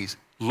policies,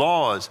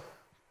 laws,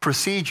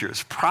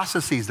 procedures,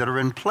 processes that are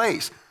in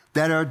place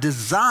that are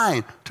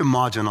designed to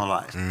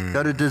marginalize,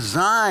 that are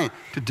designed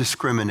to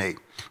discriminate,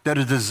 that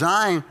are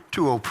designed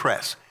to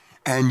oppress.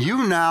 And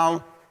you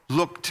now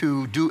look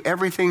to do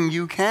everything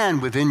you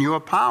can within your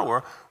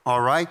power,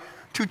 all right,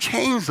 to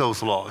change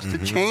those laws, to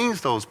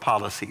change those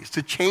policies,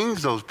 to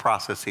change those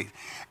processes,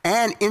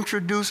 and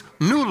introduce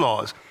new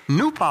laws,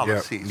 new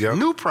policies,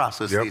 new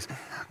processes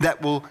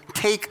that will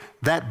take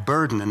that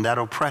burden and that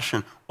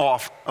oppression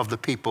off of the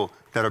people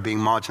that are being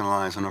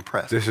marginalized and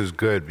oppressed. This is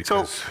good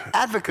because... So,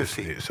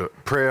 advocacy. So,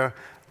 prayer,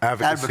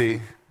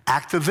 advocacy.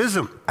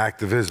 Activism.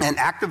 And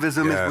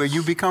activism is where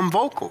you become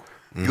vocal.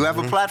 You have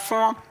a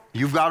platform,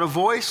 you've got a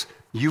voice,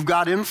 you've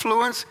got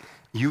influence,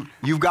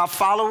 you've got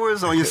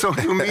followers on your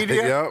social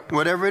media,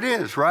 whatever it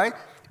is, right?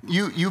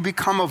 You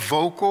become a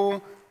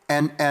vocal,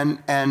 and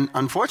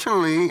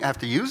unfortunately, I have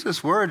to use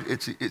this word,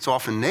 it's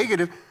often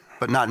negative,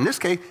 but not in this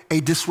case, a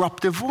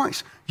disruptive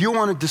voice. You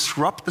want to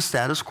disrupt the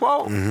status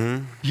quo.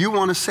 You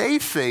want to say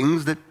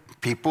things that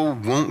people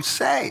won't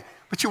say,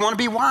 but you want to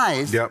be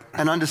wise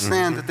and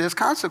understand that there's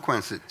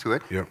consequences to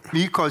it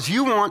because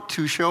you want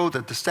to show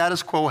that the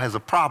status quo has a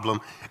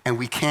problem and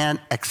we can't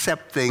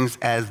accept things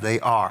as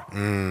they are.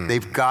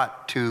 They've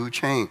got to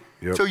change.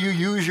 So you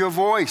use your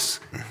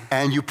voice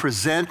and you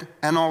present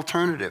an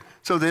alternative.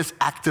 So there's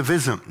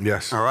activism.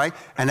 Yes. All right?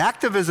 And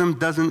activism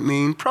doesn't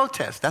mean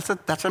protest.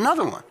 That's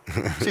another one.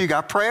 So you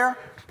got prayer,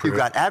 you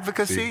got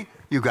advocacy,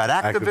 you got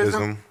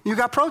activism, you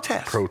got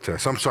protest.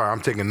 Protest. I'm sorry,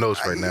 I'm taking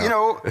notes right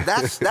now.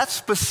 That's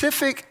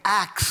specific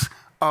acts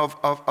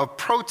of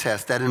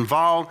protest that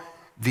involve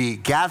the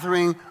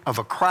gathering of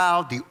a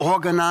crowd, the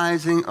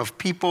organizing of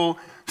people,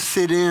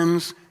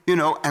 sit-ins,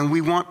 and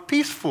we want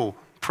peaceful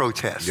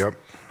protests.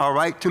 All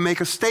right, to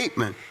make a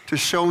statement, to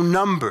show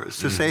numbers,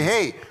 to say,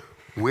 hey,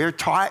 we're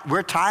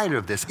tired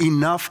of this.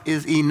 Enough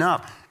is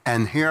enough.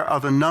 And here are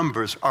the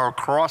numbers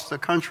across the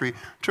country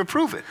to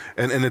prove it.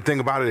 And the thing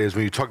about it is,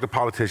 when you talk to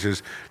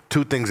politicians,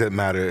 two things that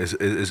matter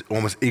is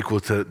almost equal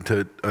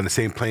to on the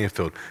same playing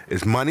field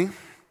is money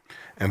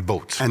and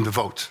votes. And the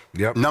votes.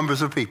 Yep.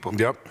 Numbers of people.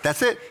 Yep.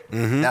 That's it.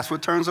 That's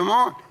what turns them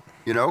on,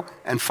 you know?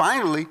 And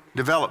finally,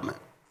 development.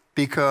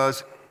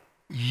 Because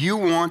you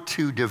want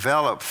to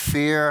develop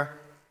fair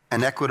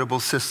and equitable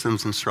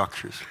systems and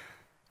structures.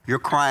 You're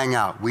crying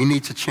out, we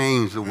need to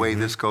change the way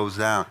this goes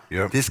down.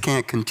 Yep. This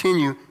can't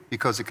continue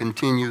because it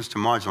continues to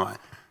marginalize.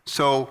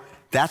 So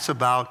that's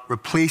about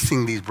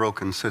replacing these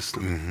broken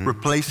systems,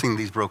 replacing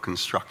these broken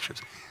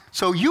structures.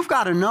 So you've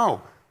got to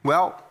know,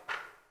 well,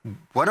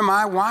 what am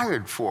I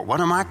wired for? What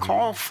am I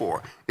called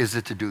for? Is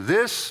it to do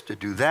this, to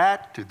do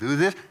that, to do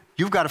this?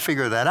 You've got to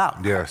figure that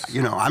out. Yes.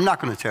 You know, I'm not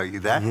going to tell you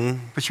that,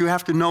 but you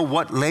have to know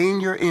what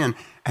lane you're in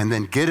and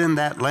then get in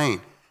that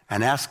lane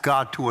and ask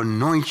God to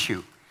anoint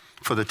you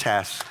for the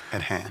task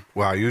at hand.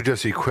 Wow, you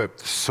just equipped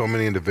so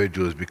many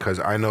individuals, because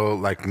I know,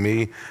 like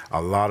me,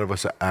 a lot of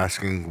us are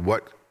asking,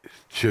 what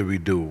should we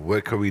do?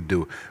 What could we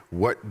do?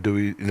 What do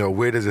we, you know,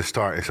 where does it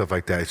start and stuff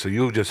like that? So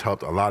you just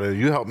helped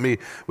you helped me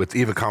with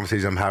even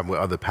conversations I'm having with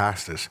other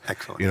pastors.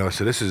 Excellent. You know,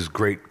 so this is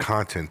great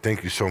content.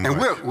 Thank you so much.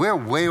 And we're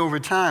way over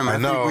time. I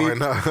know.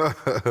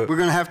 We're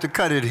going to have to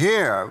cut it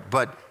here.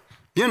 But,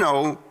 you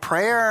know,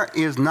 prayer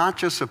is not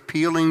just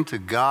appealing to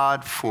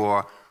God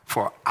for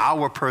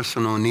our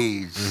personal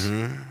needs,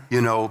 you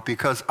know,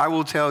 because I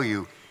will tell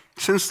you,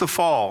 since the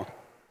fall,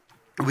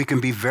 we can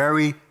be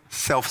very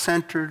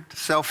self-centered,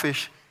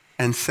 selfish,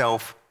 and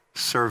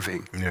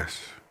self-serving.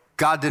 Yes.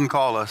 God didn't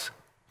call us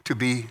to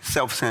be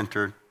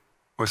self-centered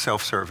or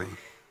self-serving.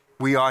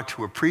 We are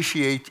to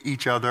appreciate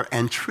each other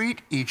and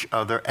treat each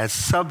other as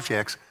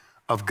subjects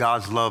of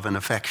God's love and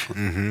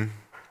affection.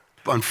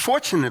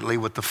 Unfortunately,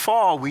 with the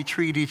fall, we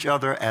treat each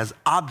other as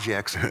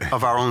objects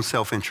of our own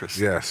self-interest.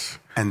 Yes.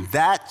 And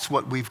that's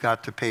what we've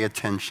got to pay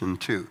attention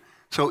to.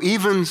 So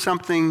even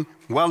something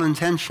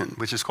well-intentioned,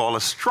 which is called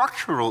a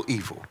structural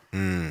evil,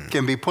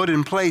 can be put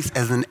in place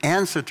as an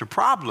answer to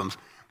problems.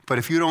 But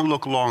if you don't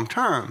look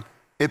long-term,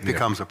 it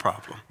becomes a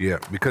problem. Yeah,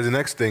 because the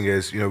next thing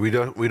is, you know, we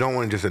don't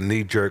want just a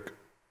knee-jerk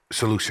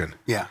solution.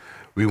 Yeah.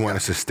 We want a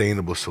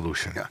sustainable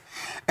solution. Yeah.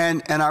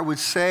 And I would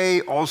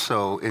say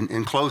also,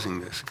 in closing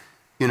this,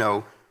 you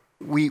know,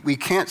 we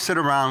can't sit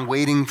around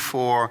waiting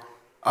for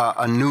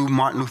a new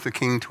Martin Luther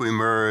King to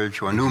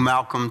emerge, or a new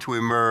Malcolm to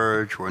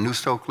emerge, or a new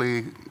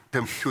Stokely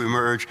to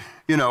emerge.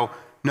 You know,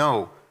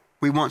 no,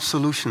 we want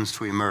solutions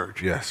to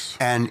emerge. Yes.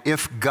 And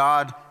if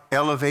God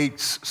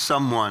elevates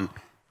someone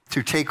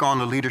to take on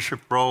a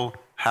leadership role,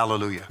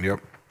 hallelujah. Yep.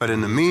 But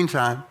in the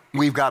meantime,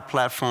 we've got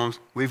platforms,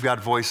 we've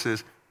got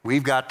voices,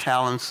 we've got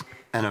talents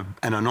and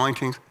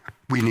anointings.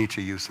 We need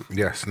to use them.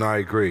 Yes, no, I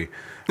agree.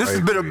 This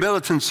has been a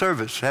militant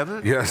service,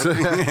 hasn't it? Yes,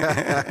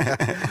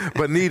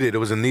 but needed. It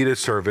was a needed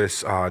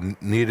service,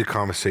 needed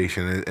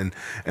conversation,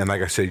 and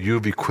like I said,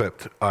 you've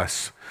equipped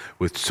us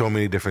with so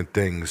many different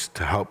things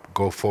to help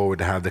go forward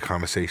to have the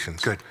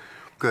conversations.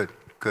 Good.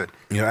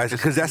 You know,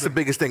 because that's the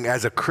biggest thing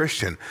as a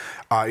Christian.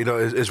 You know,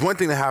 it's one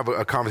thing to have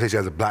a conversation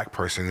as a black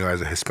person, you know,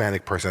 as a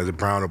Hispanic person, as a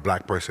brown or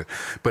black person,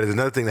 but it's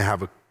another thing to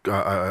have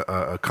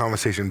a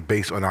conversation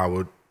based on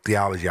our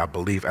theology, I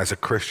believe, as a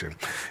Christian,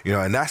 you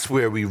know, and that's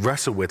where we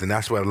wrestle with, and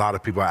that's what a lot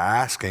of people are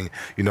asking,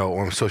 you know,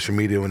 on social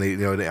media when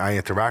I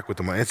interact with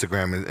them on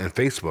Instagram and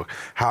Facebook.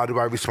 How do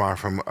I respond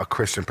from a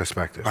Christian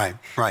perspective?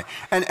 Right.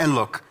 And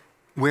look,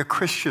 we're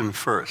Christian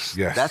first.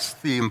 Yes. That's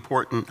the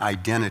important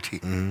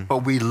identity.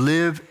 But we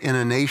live in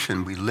a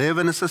nation, we live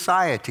in a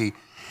society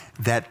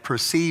that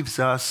perceives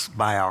us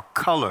by our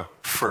color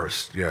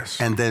first. Yes.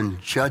 And then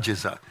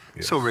judges us.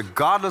 Yes. So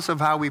regardless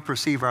of how we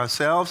perceive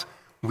ourselves,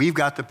 we've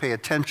got to pay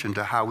attention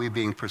to how we're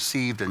being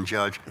perceived and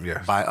judged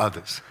by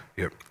others.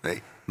 Yep.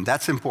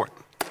 That's important.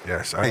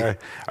 Yes, I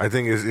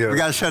think it's. We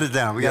got to shut it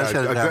down. We got to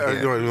shut it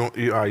down.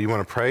 You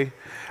want to pray?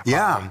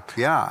 Yeah.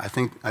 I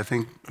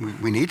think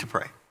we need to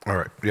pray. All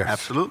right. Yes.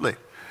 Absolutely.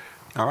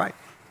 All right.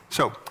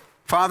 So,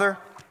 Father,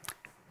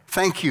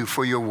 thank you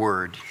for your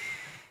word.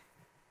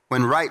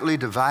 When rightly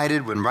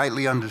divided, when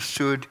rightly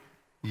understood,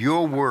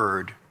 your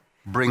word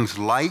brings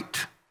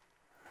light,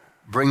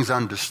 brings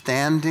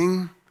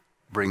understanding,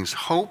 brings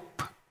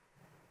hope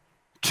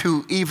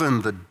to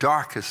even the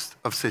darkest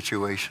of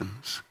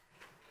situations.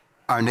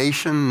 Our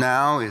nation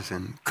now is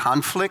in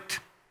conflict.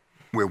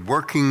 We're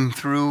working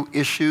through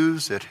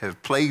issues that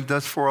have plagued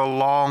us for a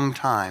long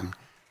time,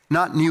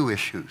 not new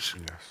issues.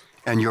 Yes.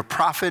 And your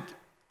prophet,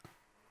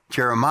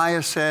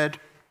 Jeremiah, said,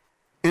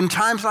 in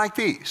times like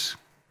these,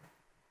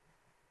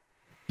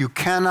 you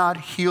cannot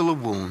heal a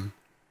wound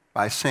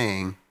by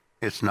saying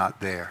it's not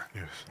there.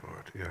 Yes,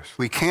 Lord, yes.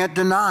 We can't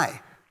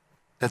deny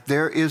that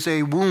there is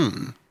a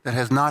wound that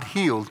has not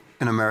healed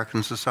in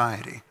American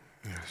society.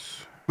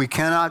 Yes. We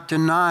cannot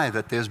deny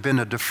that there's been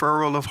a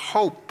deferral of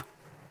hope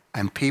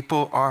and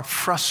people are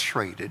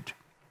frustrated.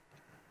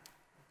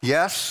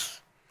 Yes,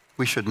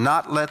 we should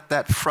not let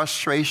that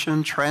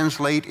frustration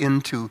translate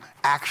into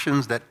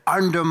actions that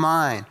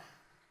undermine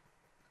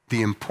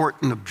the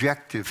important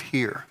objective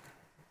here.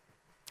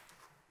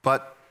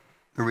 But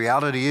The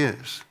reality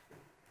is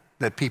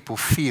that people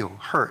feel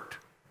hurt,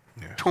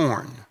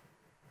 torn.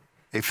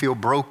 They feel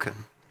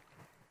broken,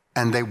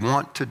 and they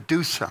want to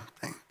do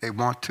something. They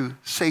want to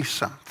say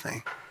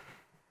something.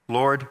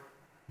 Lord,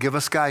 give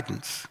us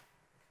guidance.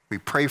 We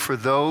pray for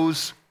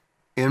those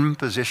in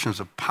positions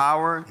of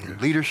power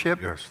and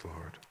leadership. Yes,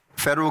 Lord.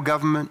 Federal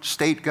government,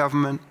 state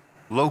government,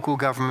 local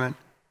government.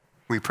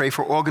 We pray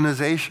for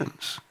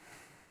organizations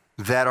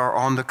that are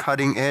on the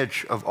cutting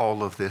edge of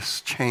all of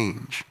this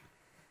change.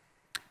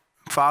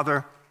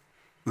 Father,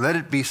 let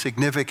it be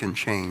significant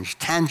change,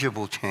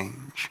 tangible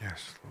change.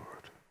 Yes,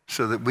 Lord.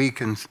 So that we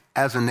can,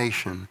 as a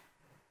nation,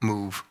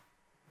 move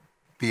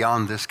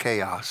beyond this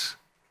chaos.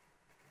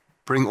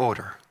 Bring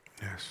order.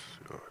 Yes,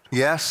 Lord.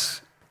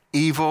 Yes,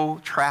 evil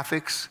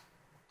traffics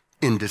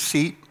in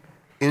deceit,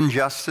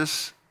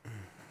 injustice,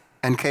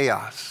 and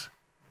chaos.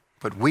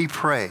 But we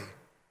pray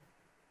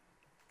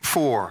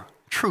for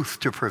truth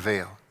to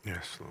prevail.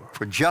 Yes, Lord.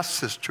 For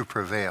justice to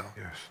prevail.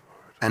 Yes,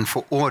 Lord. And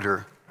for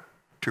order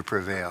to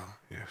prevail.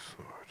 Yes,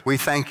 Lord. We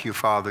thank you,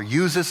 Father.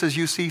 Use us as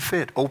you see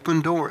fit.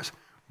 Open doors.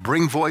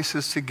 Bring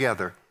voices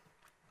together.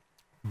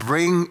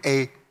 Bring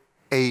a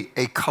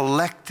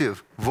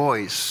collective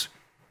voice,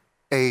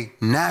 a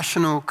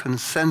national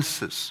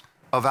consensus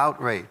of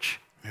outrage.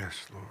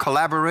 Yes, Lord.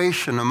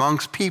 Collaboration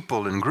amongst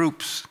people and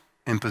groups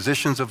in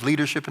positions of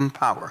leadership and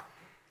power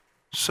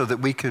so that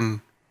we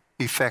can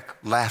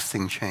effect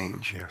lasting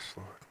change. Yes,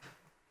 Lord.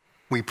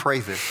 We pray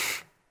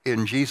this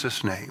in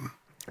Jesus' name.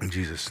 In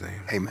Jesus'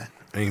 name. Amen.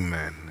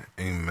 Amen.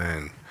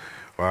 Amen.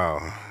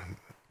 Wow.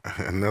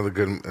 Another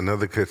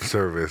good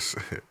service.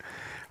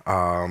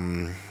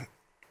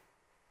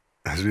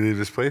 As we leave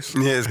this place?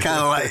 Yeah, it's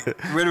kind of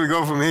like, where do we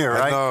go from here,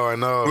 right? I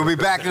know. We'll be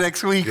back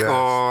next week Yes.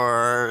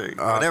 or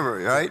whatever,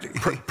 right?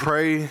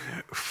 Pray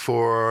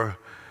for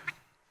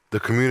the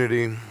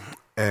community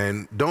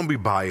and don't be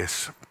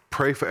biased.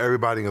 Pray for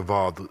everybody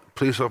involved.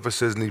 Police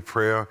officers need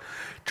prayer.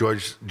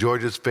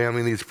 George's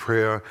family needs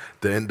prayer.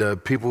 The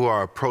people who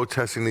are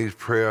protesting need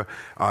prayer.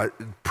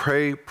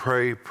 Pray,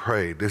 pray,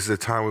 pray. This is a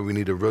time where we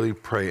need to really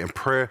pray, and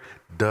prayer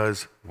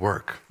does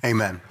work.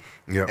 Amen.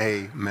 Yep.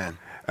 Amen.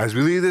 As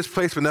we leave this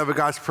place, but never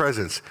God's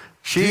presence,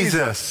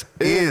 Jesus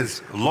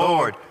is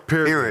Lord,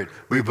 period.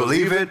 We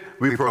believe it,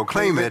 we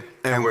proclaim it,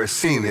 and we're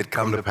seeing it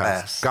come to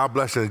pass. God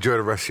bless and enjoy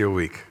the rest of your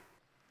week.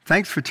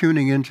 Thanks for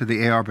tuning in to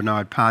the A.R.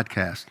 Bernard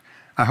podcast.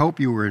 I hope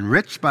you were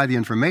enriched by the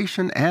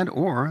information and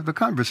or the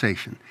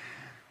conversation.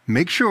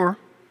 Make sure,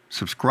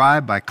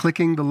 subscribe by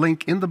clicking the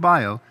link in the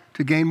bio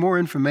to gain more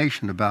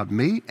information about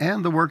me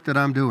and the work that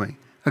I'm doing.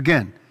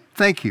 Again,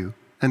 thank you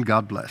and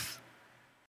God bless.